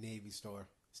Army Navy store.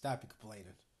 Stop your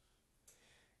complaining.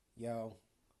 Yo,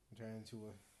 I'm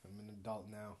an adult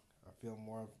now. I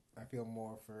feel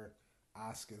more for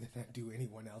Oscar than I do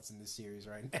anyone else in this series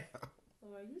right now.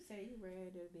 Well, you say you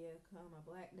ready to become a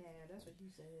black dad. That's what you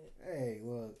said. Hey,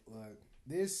 look.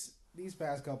 These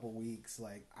past couple weeks,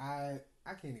 like I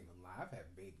can't even lie. I've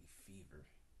had baby fever,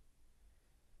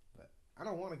 but I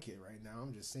don't want a kid right now.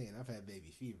 I'm just saying I've had baby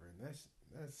fever, and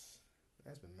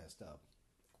that's been messed up.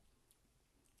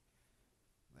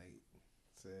 Like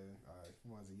said,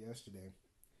 what was it yesterday?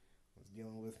 was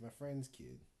dealing with my friend's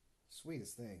kid.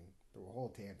 Sweetest thing. Threw a whole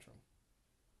tantrum.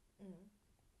 Mm.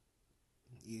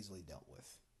 Easily dealt with.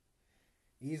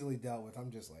 Easily dealt with.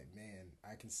 I'm just like, man,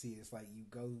 I can see it's like you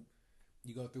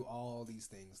go through all these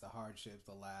things, the hardships,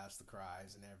 the laughs, the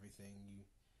cries, and everything.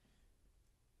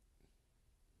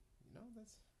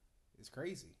 It's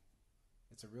crazy.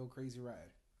 It's a real crazy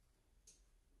ride.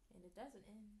 And it doesn't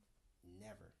end.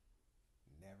 Never.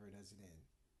 Never does it end.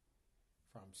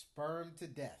 From sperm to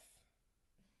death.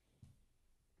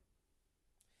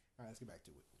 All right, let's get back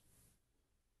to it.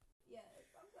 Yes,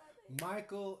 I'm glad they.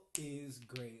 Michael is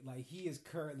great. Like, he is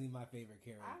currently my favorite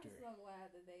character. I'm so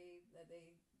glad that they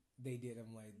They did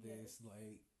him like this. Yes.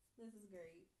 Like, This is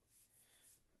great.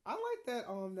 I like that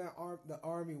the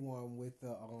army one with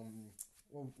the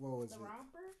what was The it?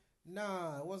 romper?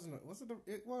 Nah, it wasn't. It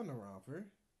wasn't a romper.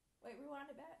 Wait, rewind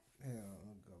it back. Yeah,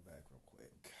 I'll go back real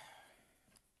quick.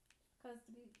 Cause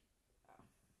to be.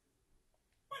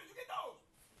 Where did you get those?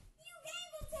 You gave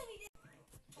them to me.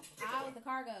 With the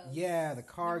cargos. Yeah, the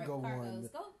cargo The one.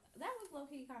 cargos. That was low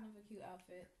key kind of a cute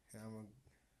outfit. Yeah,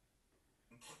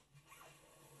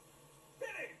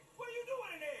 Billy, what are you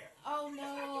doing in there? Oh Come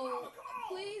no! on.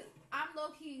 Please, I'm low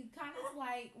key kind of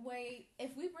like, wait,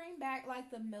 if we bring back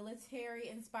like the military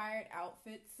inspired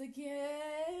outfits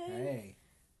again. hey,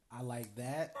 I like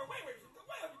that. Wait, where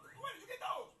did you get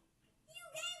those? You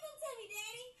gave them to me,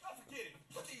 Daddy. I forget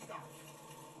it. Put these on.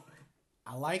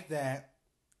 I like that.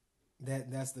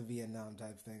 That's the Vietnam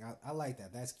type thing. I like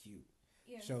that. That's cute.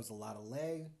 Yeah. Shows a lot of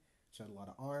leg, shows a lot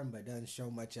of arm, but doesn't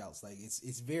show much else. Like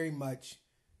it's very much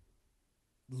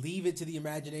leave it to the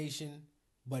imagination,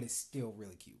 but it's still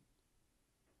really cute.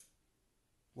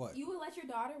 What? You would let your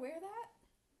daughter wear that?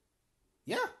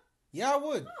 Yeah, I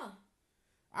would. Huh?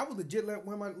 I would legit let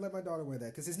my daughter wear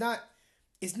that because it's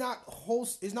not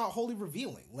wholly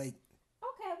revealing. Like,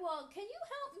 Okay, well, can you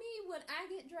help me when I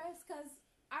get dressed? Cause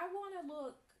I want to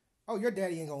look. oh, your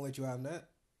daddy ain't gonna let you out in that.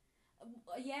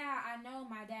 Yeah, I know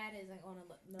my dad isn't gonna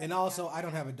look. And also, I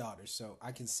don't have a daughter, so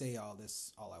I can say all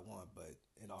this all I want, but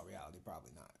in all reality,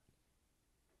 probably not.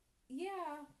 Yeah,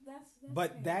 that's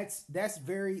But fair.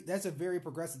 that's a very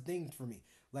progressive thing for me.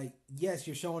 Like, yes,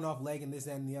 you're showing off leg and this,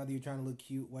 that, and the other. You're trying to look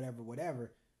cute,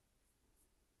 whatever.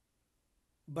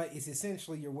 But it's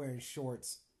essentially you're wearing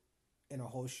shorts and a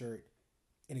whole shirt,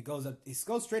 and it goes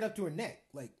straight up to her neck.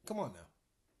 Like, come on now.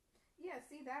 Yeah,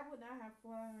 see, that would not have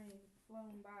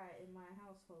flown by in my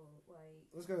household. Like,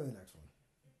 Let's go to the next one.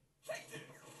 Take this.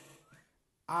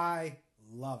 I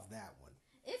love that one.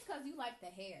 it's because you like the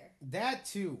hair. That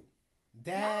too.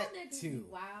 Y'all niggas be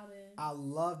wildin'. I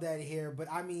love that hair,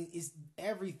 but I mean, it's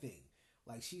everything.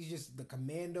 Like, she's just the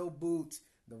commando boots,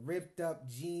 the ripped up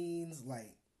jeans.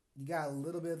 Like, you got a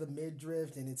little bit of the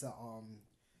midriff, and it's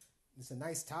a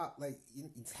nice top. Like,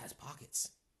 it has pockets.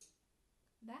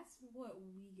 That's what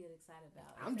we get excited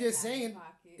about. I'm is just that having saying,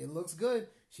 pockets. it looks good.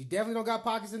 She definitely don't got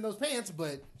pockets in those pants,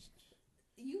 but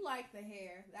You like the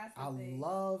hair. That's the I thing.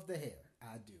 love the hair.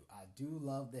 I do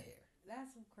love the hair.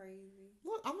 That's crazy.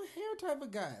 Look, I'm a hair type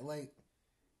of guy. Like,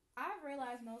 I've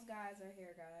realized most guys are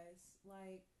hair guys.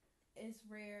 Like, it's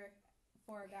rare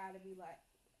for a guy to be like.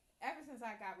 Ever since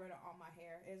I got rid of all my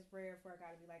hair, it's rare for a guy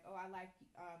to be like, "Oh, I like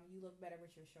you look better with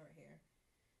your short hair."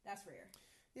 That's rare.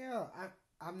 yeah,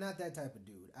 I'm not that type of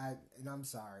dude. And I'm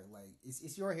sorry. Like,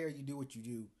 it's your hair. You do what you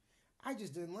do. I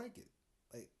just didn't like it.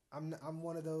 Like, I'm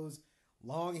one of those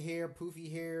long hair,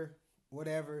 poofy hair,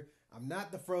 whatever. I'm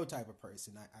not the fro type of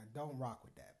person. I don't rock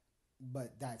with that.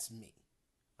 But that's me.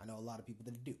 I know a lot of people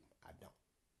that do. I don't.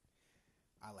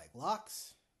 I like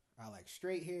locks. I like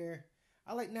straight hair.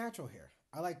 I like natural hair.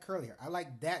 I like curly hair. I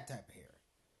like that type of hair.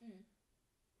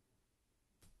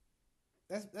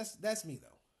 That's me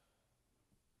though.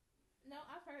 No,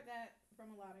 I've heard that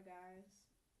from a lot of guys.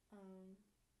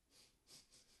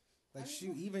 Like, I mean,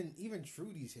 shoot, even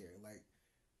Trudy's hair. Like,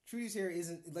 Trudy's hair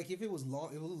isn't like, if it was long,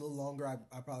 if it was a little longer,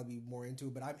 I'd probably be more into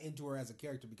it. But I'm into her as a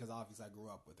character because obviously I grew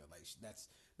up with her. Like,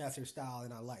 that's her style,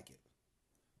 and I like it.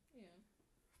 Yeah.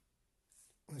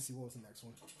 Let's see, what was the next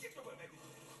one? Get the way, baby.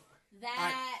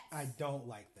 I don't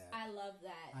like that. I love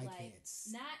that. I like, can't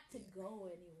not to go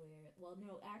anywhere. Well,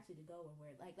 no, actually to go and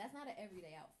wear. Like, that's not an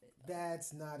everyday outfit. Though.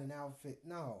 That's not an outfit.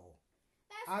 No.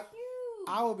 That's cute.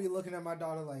 I will be looking at my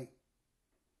daughter like,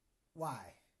 why?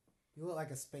 You look like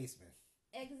a spaceman.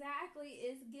 Exactly.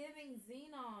 It's giving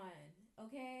Xenon.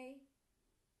 Okay.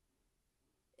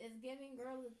 It's giving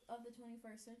girl of the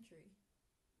 21st century.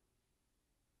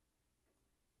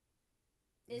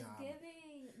 It's Nah.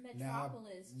 giving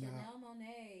Metropolis, Nah. Janelle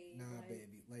Monáe. Nah, like,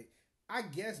 baby. Like, I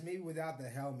guess maybe without the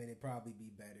helmet, it'd probably be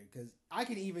better. Because I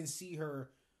can even see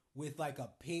her with, like, a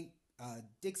pink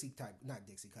Dixie type, not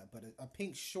Dixie cut, but a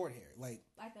pink short hair, like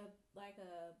a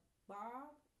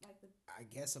bob, like the I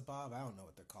guess a bob. I don't know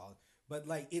what they're called, but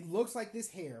like it looks like this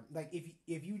hair. Like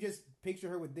if you just picture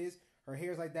her with this, her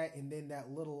hair's like that, and then that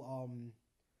little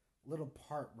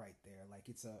part right there, like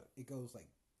it goes like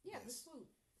the this. swoop.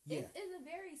 Yeah. It's a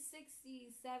very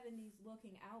 60s, 70s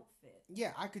looking outfit.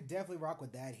 Yeah, I could definitely rock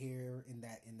with that hair in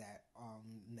that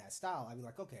style. I'd be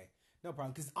like, okay, no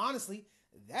problem. Because honestly,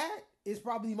 that is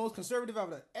probably the most conservative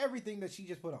out of everything that she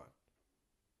just put on.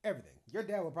 Everything. Your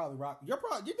dad would probably rock. Your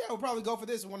dad would probably go for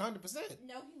this 100%.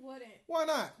 No, he wouldn't. Why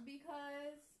not?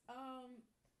 Because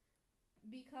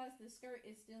the skirt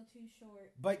is still too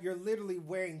short. But you're literally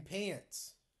wearing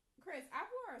pants. Chris, I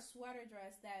wore a sweater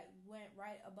dress that went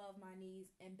right above my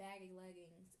knees and baggy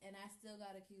leggings, and I still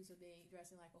got accused of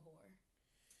dressing like a whore.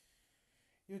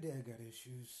 Your dad got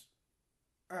issues.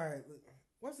 All right,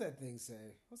 what's that thing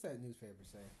say? What's that newspaper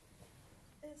say?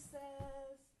 It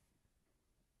says,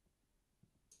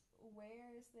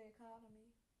 "Where is the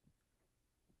economy?"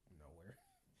 Nowhere.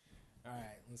 All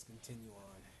right, let's continue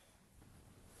on.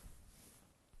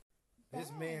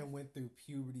 This man went through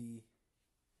puberty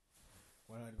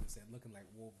 100% looking like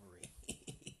Wolverine.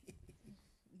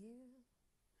 Yeah.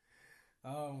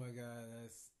 Oh my god,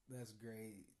 that's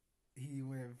great. He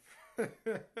went. Alright.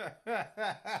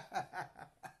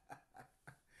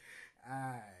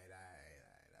 I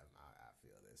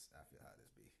feel this. I feel how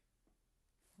this be.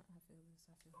 I feel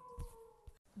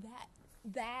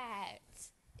this. That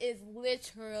is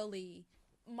literally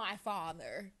my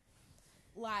father.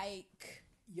 Like,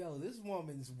 yo, this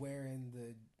woman's wearing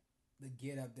the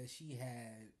getup that she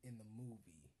had in the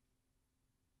movie.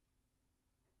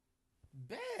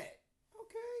 Bet. Okay.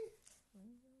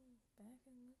 Back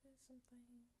and look at some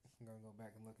things. I'm gonna go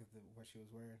back and look at what she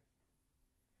was wearing.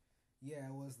 Yeah,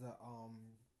 it was the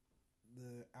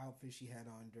outfit she had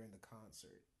on during the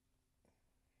concert.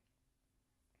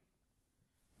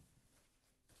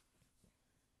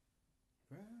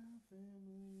 Proud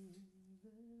family,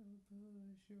 they'll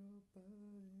push your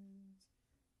buttons.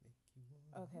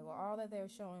 Okay, well, all that they're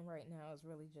showing right now is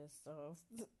really just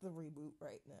the reboot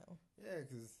right now. Yeah,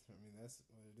 because, I mean, that's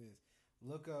what it is.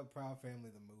 Look up Proud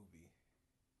Family, the movie.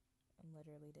 I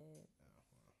literally did. Oh,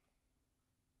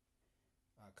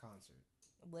 well. Concert.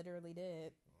 Literally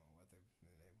did. Oh, what they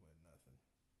put nothing.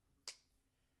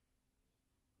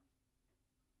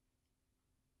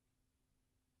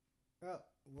 Well,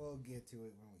 we'll get to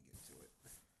it when we get to it.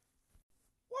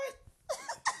 What?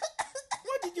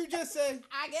 What did you just say?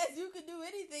 I guess you could do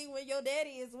anything when your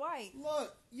daddy is white.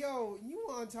 Look, yo, you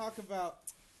want to talk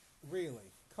about...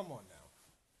 Really? Come on now.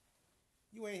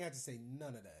 You ain't have to say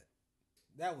none of that.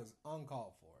 That was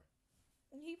uncalled for.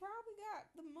 He probably got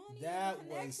the money That and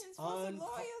the connections was for some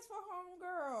lawyers for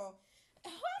homegirl.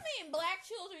 How many black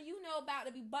children you know about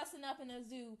to be busting up in a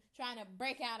zoo trying to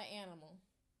break out an animal?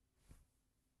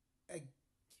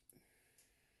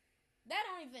 That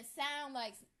don't even sound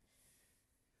like...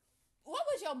 What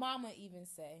would your mama even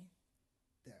say?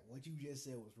 That what you just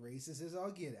said was racist as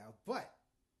all get out. But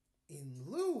in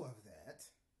lieu of that,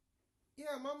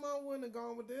 yeah, my mom wouldn't have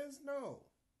gone with this. No.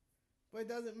 But it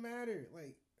doesn't matter.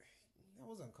 Like, that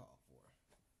was uncalled for.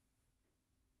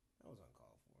 That was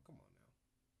uncalled for. Come on now.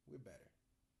 We're better.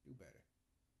 Do better.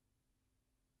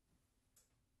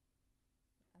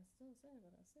 I still said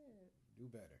what I said. Do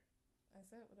better. I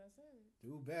said what I said.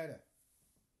 Do better.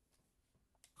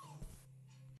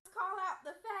 Call out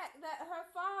the fact that her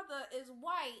father is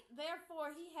white,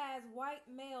 therefore he has white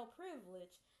male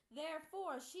privilege.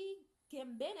 Therefore, she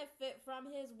can benefit from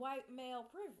his white male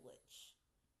privilege.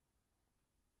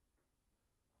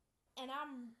 And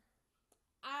I'm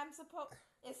supposed...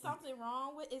 Is something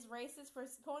wrong with... Is racist for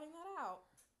pointing that out?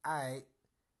 Alright.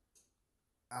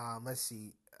 Let's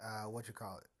see. What you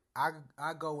call it? I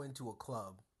go into a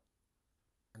club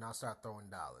and I'll start throwing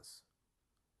dollars.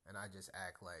 And I just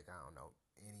act like, I don't know,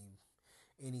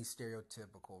 any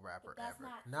stereotypical rapper ever.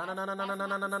 No.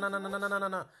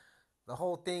 The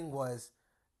whole thing was,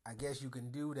 I guess you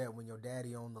can do that when your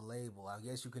daddy owned the label. I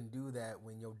guess you can do that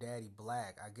when your daddy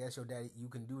black. I guess you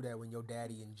can do that when your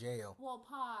daddy in jail. Well,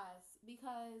 pause,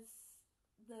 because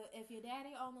if your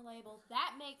daddy owned the label,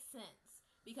 that makes sense.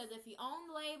 Because if he owned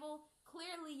the label,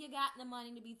 clearly you got the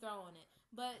money to be throwing it.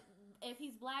 But if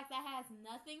he's black, that has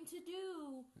nothing to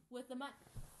do with the money.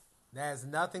 That has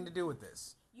nothing to do with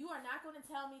this. You are not going to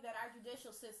tell me that our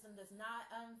judicial system does not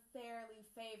unfairly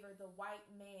favor the white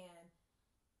man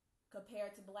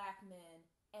compared to black men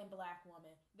and black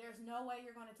women. There's no way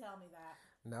you're going to tell me that.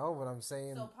 No, what I'm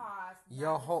saying. So pause.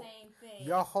 Your whole same thing.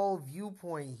 Your whole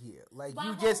viewpoint here, like My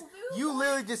you whole just viewpoint? you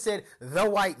literally just said the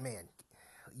white man.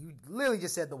 You literally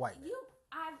just said the white man.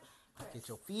 Chris, Get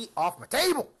your feet off my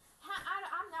table.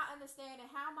 I'm not understanding.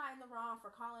 How am I in the wrong for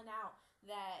calling out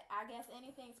that I guess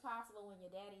anything's possible when your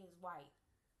daddy is white?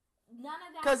 None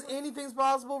of that. Because anything's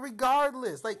possible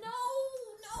regardless. Like, no,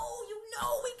 you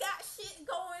know we got shit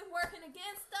working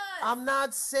against us. I'm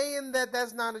not saying that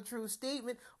that's not a true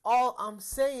statement. All I'm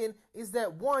saying is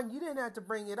that, one, you didn't have to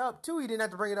bring it up. Two, you didn't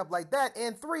have to bring it up like that.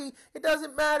 And three, it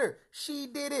doesn't matter. She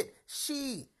did it.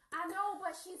 I know,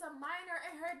 but she's a minor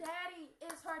and her daddy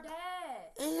is her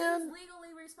dad. And he's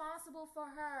legally responsible for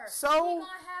her. So he's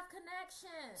gonna have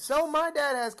connections. So my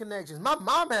dad has connections. My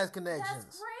mom has connections.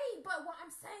 That's great, but what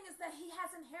I'm saying is that he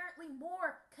has inherently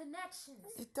more connections.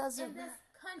 It doesn't in this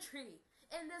country,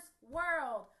 in this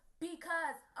world,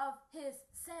 because of his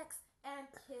sex and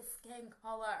his skin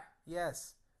color.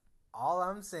 Yes. All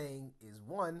I'm saying is,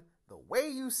 one, the way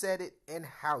you said it and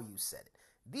how you said it.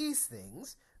 These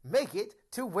things make it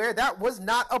to where that was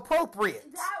not appropriate.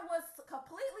 That was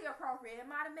completely appropriate. It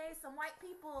might have made some white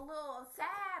people a little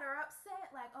sad or upset,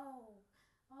 like,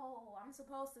 oh, I'm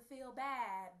supposed to feel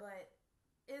bad, but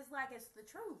it's like it's the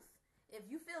truth. If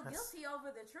you feel guilty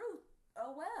over the truth,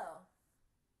 oh well.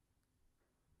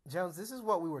 Jones, this is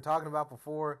what we were talking about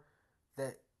before,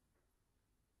 that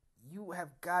you have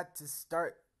got to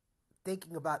start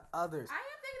thinking about others. I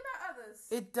am thinking about others.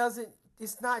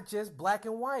 It's not just black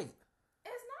and white.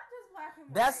 It's not just black and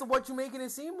white. That's what you're making it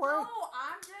seem like. No,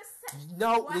 I'm just saying.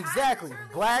 No, exactly.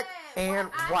 Black and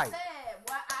white.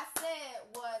 What I said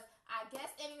was, I guess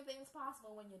anything's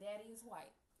possible when your daddy is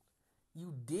white.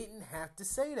 You didn't have to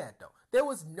say that, though. There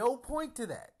was no point to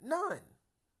that. None.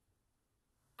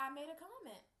 I made a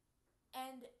comment.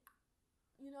 And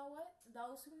you know what?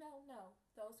 Those who know, know.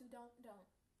 Those who don't, don't.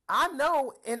 I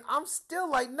know, and I'm still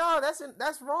like, no, that's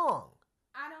wrong.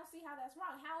 I don't see how that's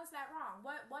wrong. How is that wrong?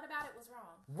 What about it was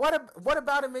wrong? What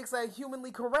about it makes that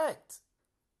humanly correct?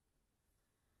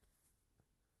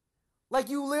 Like,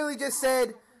 you literally just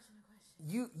said,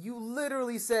 you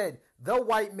literally said the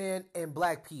white man and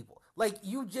black people. Like,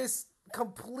 you just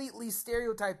completely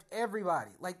stereotyped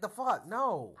everybody. Like, the fuck?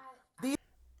 No.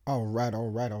 All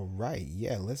right.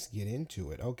 Yeah, let's get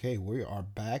into it. Okay, we are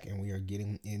back and we are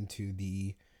getting into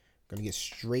gonna get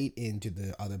straight into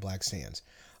the other Black Sands.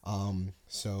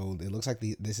 So it looks like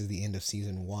this is the end of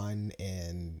season 1,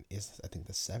 and it's, I think,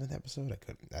 the 7th episode.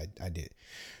 I did.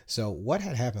 So what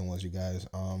had happened was, you guys,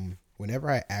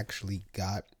 whenever I actually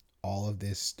got all of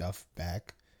this stuff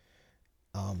back,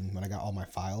 when I got all my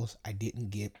files, I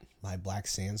didn't get my Black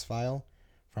Sands file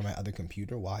from my other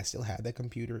computer. While I still have that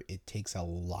computer, it takes a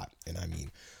lot, and I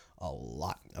mean a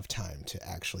lot of time to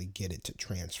actually get it to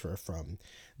transfer from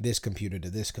this computer to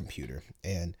this computer.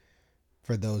 And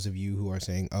for those of you who are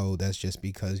saying, oh, that's just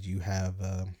because you have,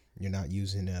 you're not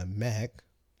using a Mac.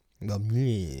 Well,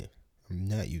 I'm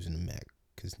not using a Mac,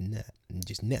 I'm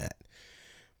just not.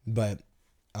 But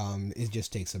it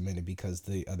just takes a minute because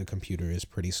the other computer is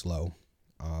pretty slow.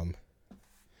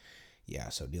 Yeah,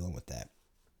 so dealing with that.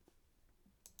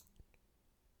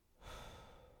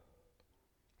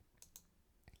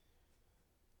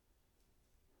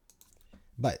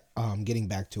 But getting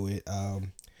back to it,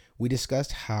 we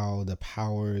discussed how the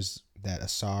powers that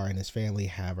Asar and his family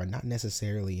have are not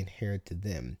necessarily inherent to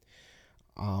them.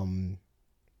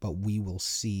 But we will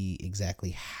see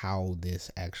exactly how this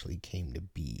actually came to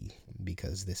be,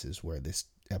 because this is where this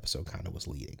episode kind of was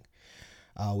leading.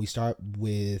 We start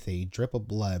with a drip of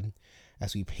blood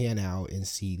as we pan out and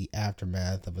see the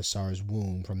aftermath of Asar's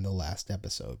wound from the last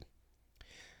episode.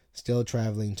 Still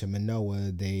traveling to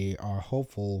Manoa, they are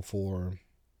hopeful for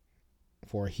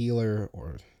a healer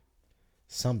or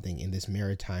something in this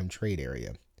maritime trade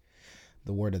area.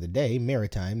 The word of the day,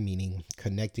 maritime, meaning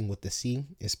connecting with the sea,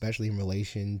 especially in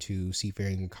relation to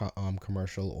seafaring,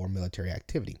 commercial or military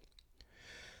activity.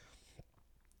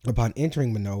 Upon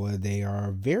entering Manoa, they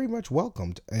are very much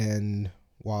welcomed, and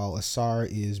while Asar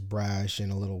is brash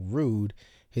and a little rude,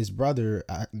 his brother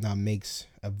makes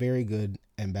a very good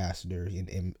ambassador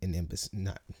in embassy,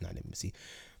 not embassy,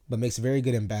 but makes a very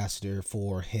good ambassador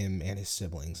for him and his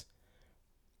siblings.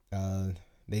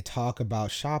 They talk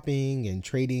about shopping and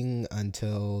trading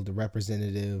until the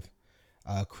representative,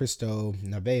 Cristo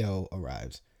Naveo,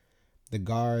 arrives. The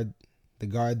guards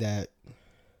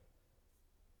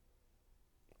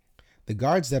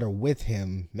that are with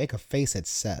him make a face at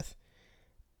Seth,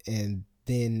 and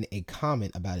then a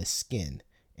comment about his skin.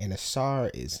 And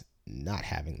Asar is not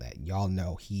having that. Y'all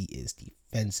know he is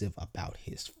defensive about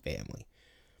his family.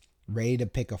 Ready to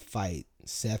pick a fight,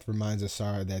 Seth reminds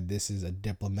Asar that this is a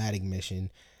diplomatic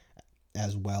mission,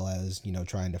 as well as,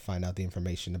 trying to find out the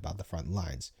information about the front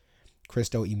lines.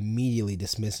 Christo immediately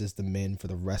dismisses the men for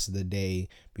the rest of the day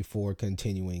before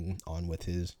continuing on with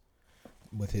his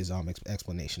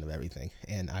explanation of everything.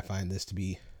 And I find this to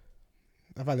be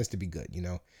good.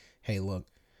 Hey, look,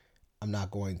 I'm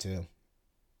not going to.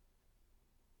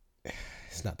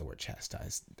 It's not the word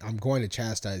chastise. I'm going to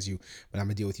chastise you, but I'm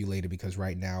gonna deal with you later because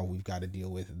right now we've got to deal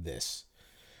with this.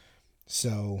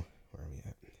 So where are we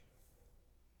at?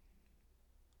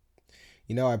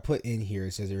 I put in here,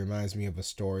 it says it reminds me of a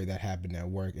story that happened at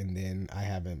work, and then I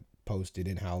haven't posted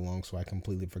in how long, so I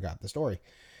completely forgot the story.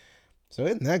 So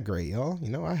isn't that great, y'all?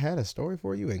 I had a story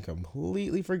for you and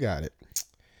completely forgot it.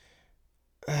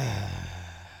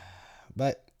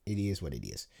 But it is what it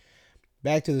is.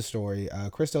 Back to the story.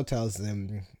 Christo tells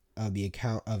them the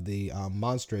account of the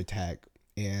monster attack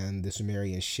and the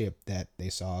Sumerian ship that they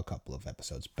saw a couple of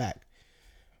episodes back.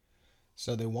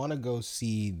 So they want to go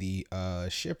see the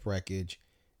ship wreckage,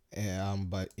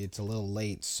 but it's a little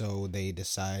late, so they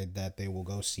decide that they will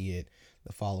go see it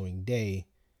the following day.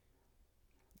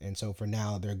 And so for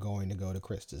now, they're going to go to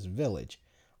Krista's village.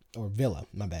 Or villa.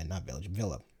 My bad, not village.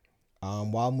 Villa.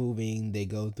 While moving, they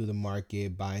go through the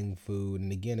market, buying food.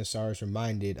 And again, Asar is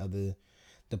reminded of the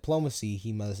diplomacy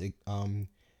he must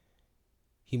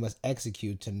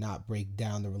execute to not break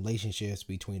down the relationships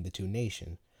between the two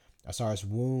nations. Asar's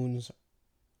wounds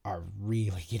are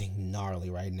really getting gnarly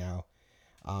right now.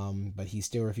 But he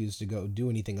still refuses to go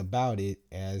do anything about it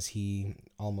as he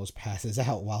almost passes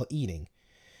out while eating.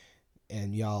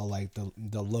 And y'all, like,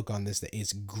 the look on this,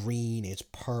 it's green, it's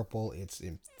purple, it's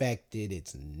infected,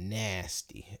 it's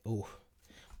nasty. Ooh,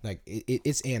 like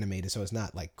it's animated, so it's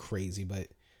not like crazy, but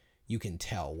you can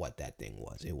tell what that thing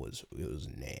was. It was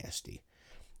nasty.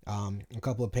 A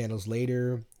couple of panels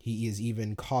later, he is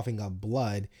even coughing up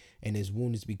blood, and his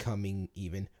wound is becoming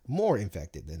even more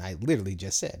infected than I literally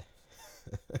just said.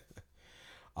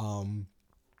 The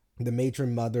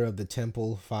matron mother of the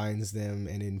temple finds them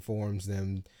and informs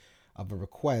them of a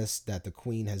request that the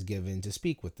queen has given to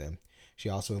speak with them. She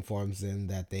also informs them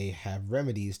that they have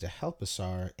remedies to help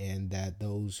Asar, and that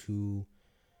those who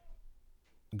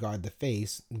guard the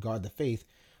faith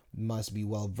must be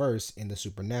well versed in the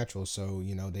supernatural. So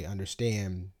they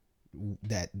understand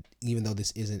that even though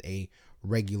this isn't a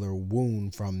regular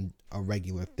wound from a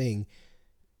regular thing,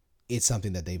 it's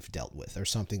something that they've dealt with, or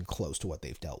something close to what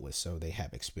they've dealt with, so they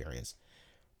have experience.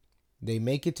 They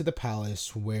make it to the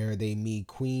palace where they meet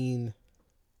Queen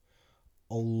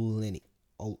Oleni.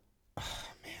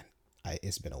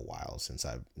 It's been a while since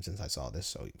I saw this,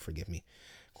 so forgive me.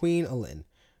 Queen Olin.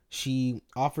 She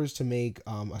offers to make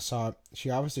Asar.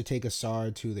 She offers to take Asar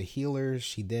to the healers.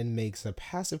 She then makes a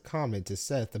passive comment to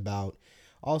Seth about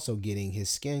also getting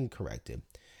his skin corrected.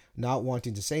 Not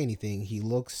wanting to say anything, he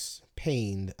looks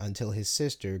pained until his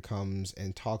sister comes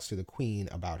and talks to the queen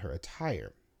about her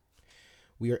attire.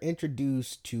 We are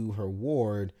introduced to her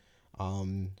ward,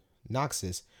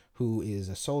 Noxus, who is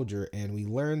a soldier, and we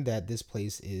learn that this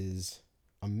place is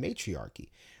a matriarchy,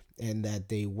 and that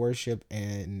they worship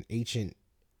an ancient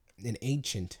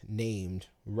named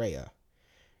Rhea.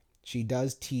 She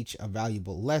does teach a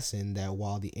valuable lesson that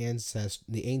while the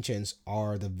ancients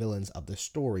are the villains of the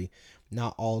story,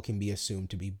 not all can be assumed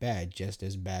to be bad, just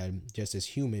as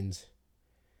humans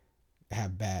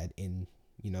have bad in,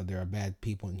 there are bad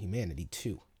people in humanity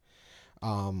too.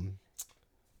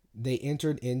 They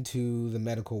entered into the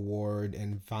medical ward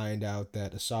and find out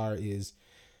that Asar is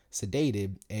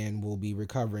sedated and will be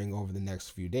recovering over the next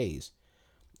few days.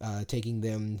 Taking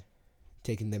them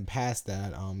past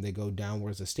that, they go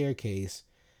downwards a staircase,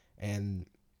 and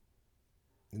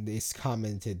it's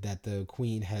commented that the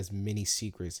queen has many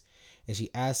secrets, and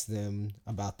she asks them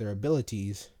about their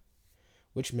abilities,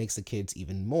 which makes the kids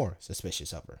even more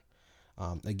suspicious of her.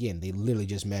 Again, they literally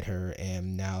just met her,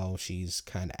 and now she's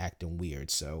kind of acting weird,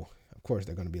 so of course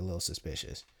they're going to be a little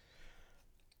suspicious.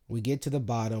 We get to the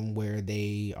bottom where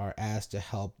they are asked to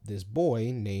help this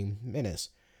boy named Menace,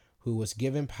 who was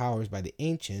given powers by the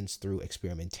ancients through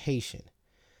experimentation.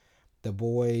 The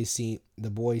boy sees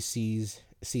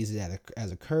it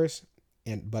as a curse,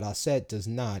 but Aset does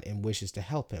not and wishes to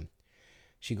help him.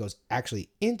 She goes actually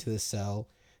into the cell,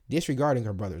 disregarding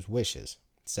her brother's wishes.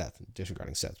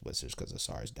 Disregarding Seth's wishes because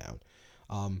Asar is down.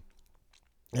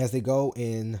 As they go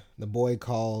in, the boy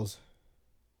calls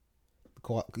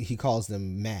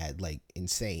them mad, like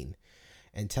insane,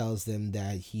 and tells them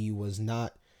that he was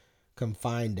not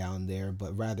confined down there,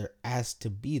 but rather asked to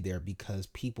be there because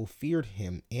people feared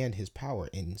him and his power,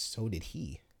 and so did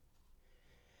he.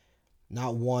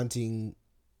 Not wanting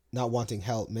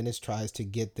help, Menace tries to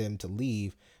get them to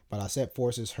leave, but Aset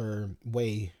forces her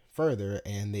way further,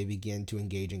 and they begin to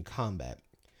engage in combat.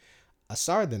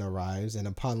 Asar then arrives, and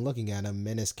upon looking at him,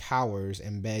 Menace cowers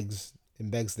and begs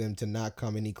them to not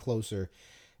come any closer,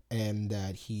 and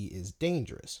that he is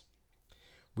dangerous.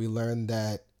 We learn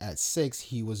that at 6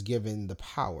 he was given the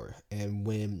power, and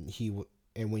when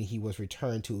he was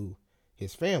returned to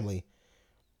his family,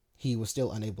 he was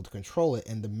still unable to control it,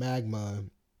 and the magma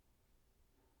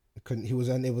couldn't. He was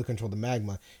unable to control the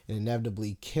magma, and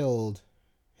inevitably killed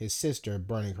his sister,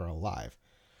 burning her alive.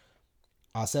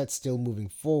 Aset, still moving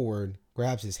forward,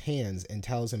 grabs his hands and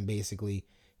tells him basically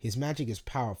his magic is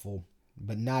powerful,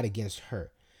 but not against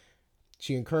her.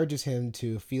 She encourages him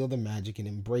to feel the magic and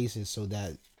embrace it so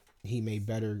that he may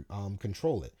better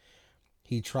control it.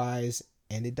 He tries,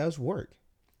 and it does work.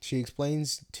 She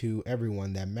explains to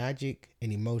everyone that magic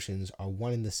and emotions are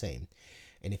one and the same,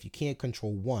 and if you can't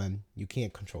control one, you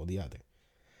can't control the other.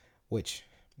 Which,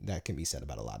 that can be said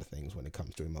about a lot of things when it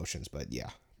comes to emotions, but yeah.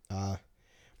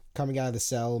 Coming out of the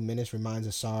cell, Menace reminds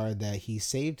Asar that he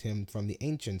saved him from the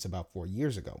ancients about 4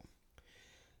 years ago.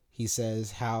 He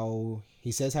says how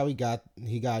he got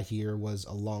here was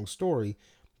a long story,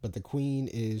 but the queen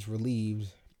is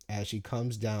relieved as she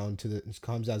comes down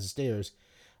the stairs,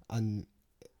 and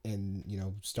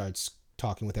starts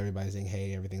talking with everybody, saying,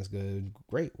 "Hey, everything's good,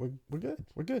 great, we're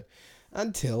good,"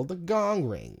 until the gong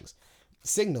rings,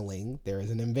 signaling there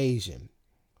is an invasion.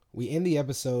 We end the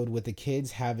episode with the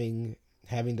kids having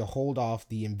to hold off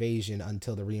the invasion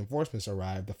until the reinforcements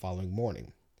arrive the following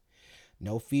morning.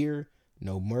 No fear,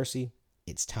 no mercy.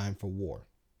 It's time for war.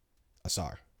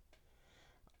 Asar.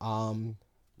 All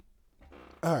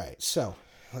right, so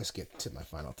let's get to my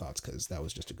final thoughts, because that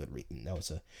was just a good reading. That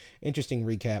was a interesting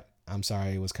recap. I'm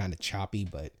sorry it was kind of choppy,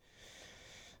 but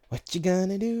what you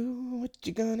gonna do? What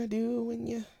you gonna do when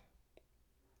you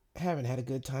haven't had a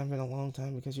good time in a long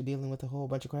time because you're dealing with a whole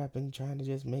bunch of crap and trying to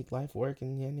just make life work?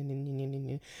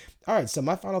 And all right, so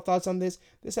my final thoughts on this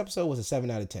episode was a 7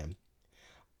 out of 10.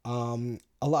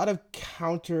 A lot of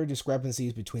counter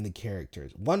discrepancies between the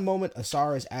characters. One moment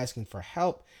Asar is asking for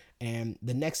help, and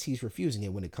the next he's refusing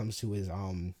it when it comes to his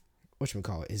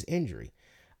his injury.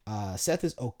 Seth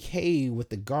is okay with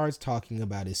the guards talking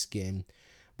about his skin,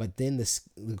 but then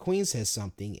the queen says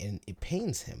something and it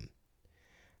pains him.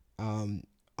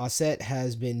 Aset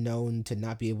has been known to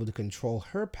not be able to control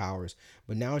her powers,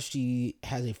 but now she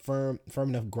has a firm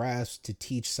enough grasp to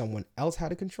teach someone else how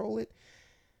to control it.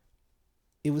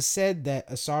 It was said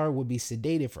that Asar would be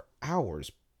sedated for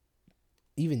hours,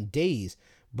 even days,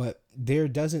 but there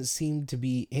doesn't seem to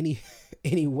be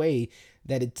any way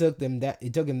that it took him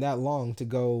that long to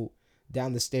go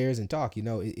down the stairs and talk.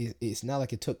 It's not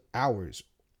like it took hours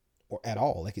or at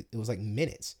all. Like it was like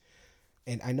minutes.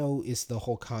 And I know it's the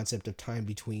whole concept of time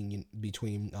between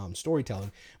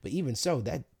storytelling, but even so,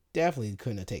 that definitely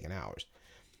couldn't have taken hours.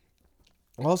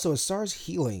 Also, Asar's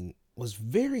healing was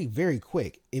very, very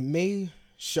quick. It may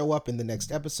show up in the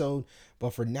next episode, but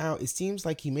for now, it seems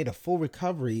like he made a full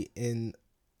recovery in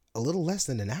a little less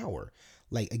than an hour.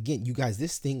 Like, again, you guys,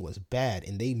 this thing was bad,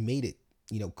 and they made it,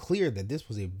 clear that this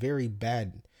was a very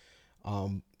bad,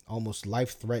 almost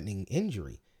life-threatening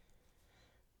injury.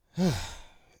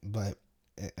 But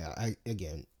I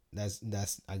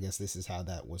guess this is how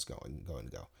that was going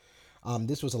to go.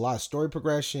 This was a lot of story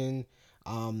progression.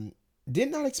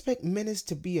 Did not expect Menace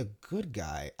to be a good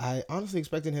guy. I honestly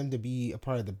expected him to be a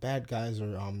part of the bad guys,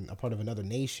 or a part of another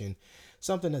nation,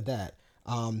 something like that.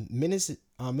 Menace's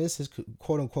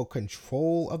quote unquote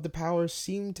control of the power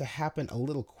seemed to happen a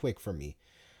little quick for me.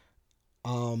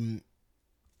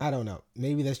 I don't know.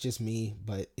 Maybe that's just me,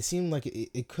 but it seemed like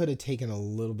it could have taken a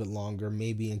little bit longer,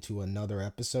 maybe into another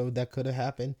episode that could have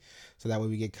happened. So that way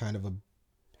we get kind of a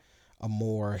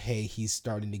more, hey, he's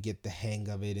starting to get the hang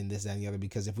of it and this, that, and the other.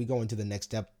 Because if we go into the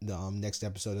next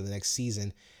episode of the next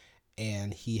season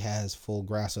and he has full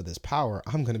grasp of this power,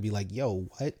 I'm going to be like, yo,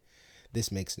 what?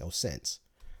 This makes no sense.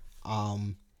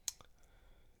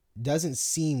 Doesn't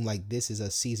seem like this is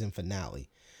a season finale,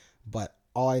 but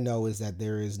all I know is that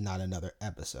there is not another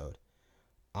episode.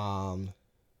 There's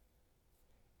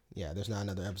not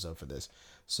another episode for this.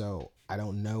 So I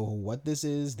don't know what this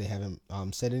is. They haven't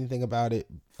said anything about it.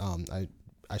 I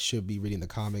should be reading the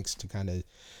comics to kind of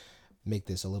make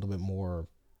this a little bit more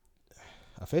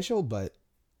official, but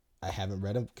I haven't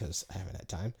read them because I haven't had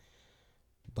time.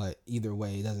 But either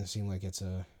way, it doesn't seem like it's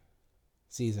a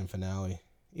season finale.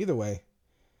 Either way,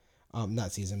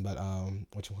 not season, but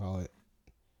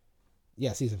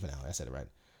season finale. I said it right.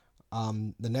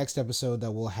 The next episode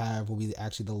that we'll have will be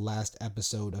actually the last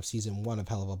episode of season 1 of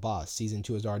Helluva Boss. Season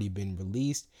 2 has already been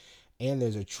released, and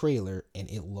there's a trailer,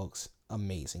 and it looks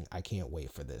amazing. I can't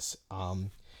wait for this.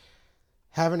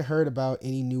 Haven't heard about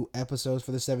any new episodes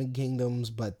for the Seven Kingdoms,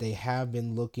 but they have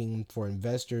been looking for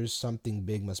investors. Something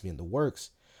big must be in the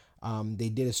works. They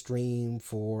did a stream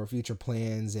for future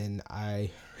plans, and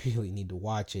I really need to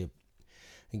watch it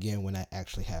again when I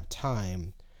actually have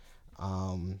time.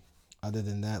 Um, Other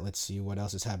than that, let's see what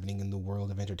else is happening in the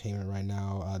world of entertainment right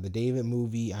now. The David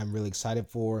movie, I'm really excited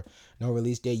for. No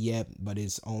release date yet, but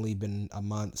it's only been a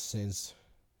month since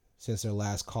their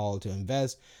last call to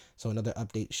invest. So another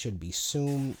update should be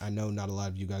soon. I know not a lot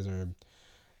of you guys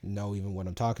know even what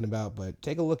I'm talking about, but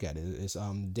take a look at it. It's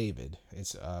David.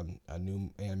 It's a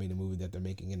new animated movie that they're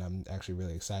making, and I'm actually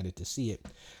really excited to see it.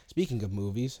 Speaking of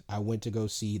movies, I went to go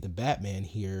see the Batman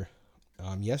here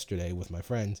yesterday with my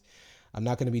friends. I'm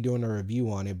not going to be doing a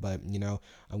review on it, but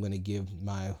I'm going to give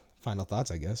my final thoughts,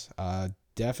 I guess.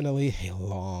 Definitely a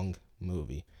long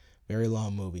movie, very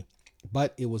long movie,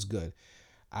 but it was good.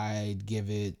 I'd give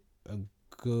it a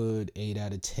good 8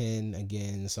 out of 10.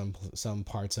 Again, some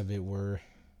parts of it were,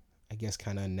 I guess,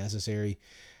 kind of unnecessary,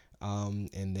 and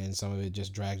then some of it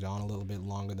just dragged on a little bit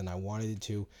longer than I wanted it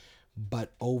to.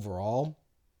 But overall,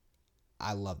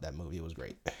 I love that movie. It was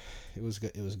great. It was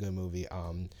good. It was a good movie.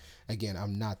 Again,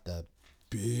 I'm not the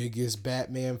biggest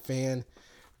Batman fan,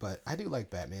 but I do like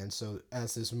Batman. So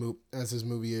as this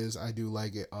movie is, I do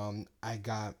like it. I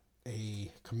got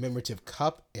a commemorative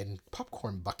cup and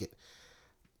popcorn bucket,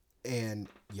 and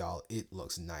y'all, it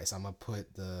looks nice. I'm gonna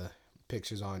put the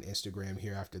pictures on Instagram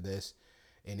here after this,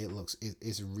 and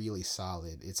it's really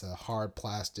solid. It's a hard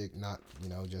plastic, not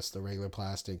just the regular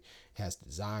plastic. It has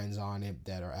designs on it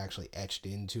that are actually etched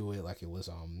into it, like it was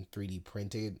 3D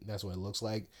printed. That's what it looks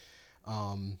like.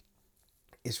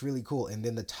 It's really cool. And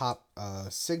then the top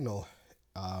signal,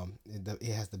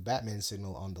 it has the Batman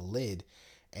signal on the lid,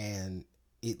 and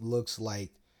it looks like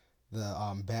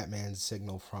the Batman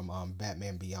signal from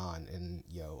Batman Beyond. And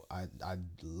I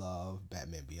love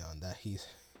Batman Beyond.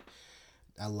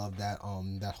 I love that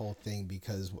whole thing,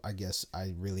 because I guess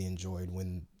I really enjoyed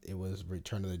when it was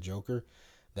Return of the Joker.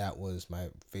 That was my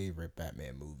favorite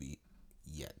Batman movie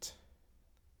yet.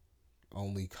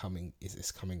 Only coming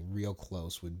is coming real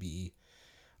close would be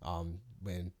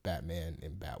when Batman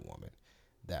and Batwoman.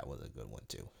 That was a good one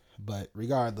too. But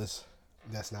regardless,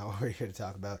 that's not what we're here to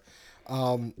talk about.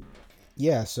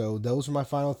 Yeah, so those are my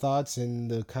final thoughts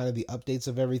and the kind of the updates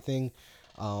of everything.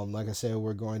 Like I said,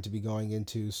 we're going to be going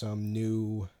into some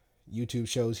new YouTube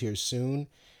shows here soon,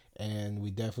 and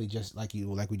we definitely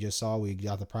like we just saw, we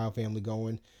got the Proud Family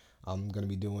going. I'm gonna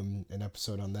be doing an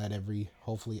episode on that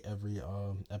hopefully every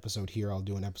episode here. I'll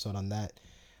do an episode on that.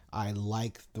 I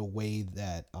like the way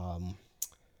that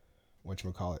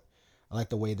whatchamacallit, I like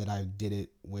the way that I did it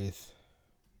with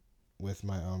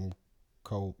my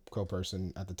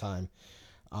co-person at the time,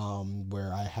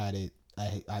 where I had it,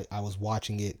 I was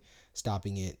watching it,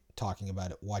 stopping it, talking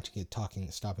about it, watching it, talking,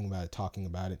 stopping about it, talking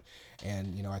about it.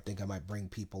 And I think I might bring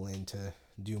people in to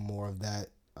do more of that,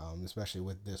 especially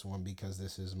with this one, because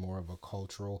this is more of a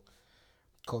cultural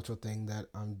thing that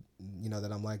I'm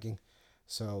liking.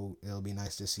 So it'll be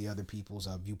nice to see other people's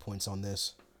viewpoints on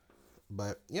this.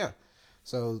 But yeah,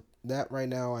 so that right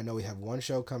now, I know we have one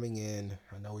show coming in.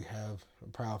 I know we have a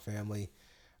Proud Family,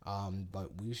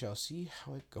 but we shall see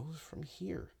how it goes from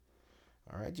here.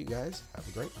 All right, you guys, have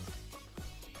a great one.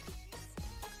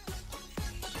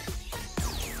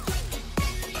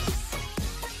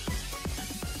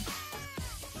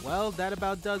 Well, that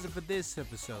about does it for this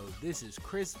episode. This is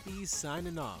Chris B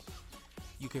signing off.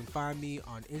 You can find me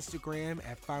on Instagram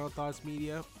at Final Thoughts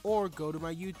Media, or go to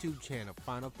my YouTube channel,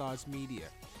 Final Thoughts Media.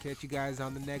 Catch you guys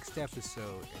on the next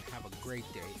episode, and have a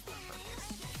great day.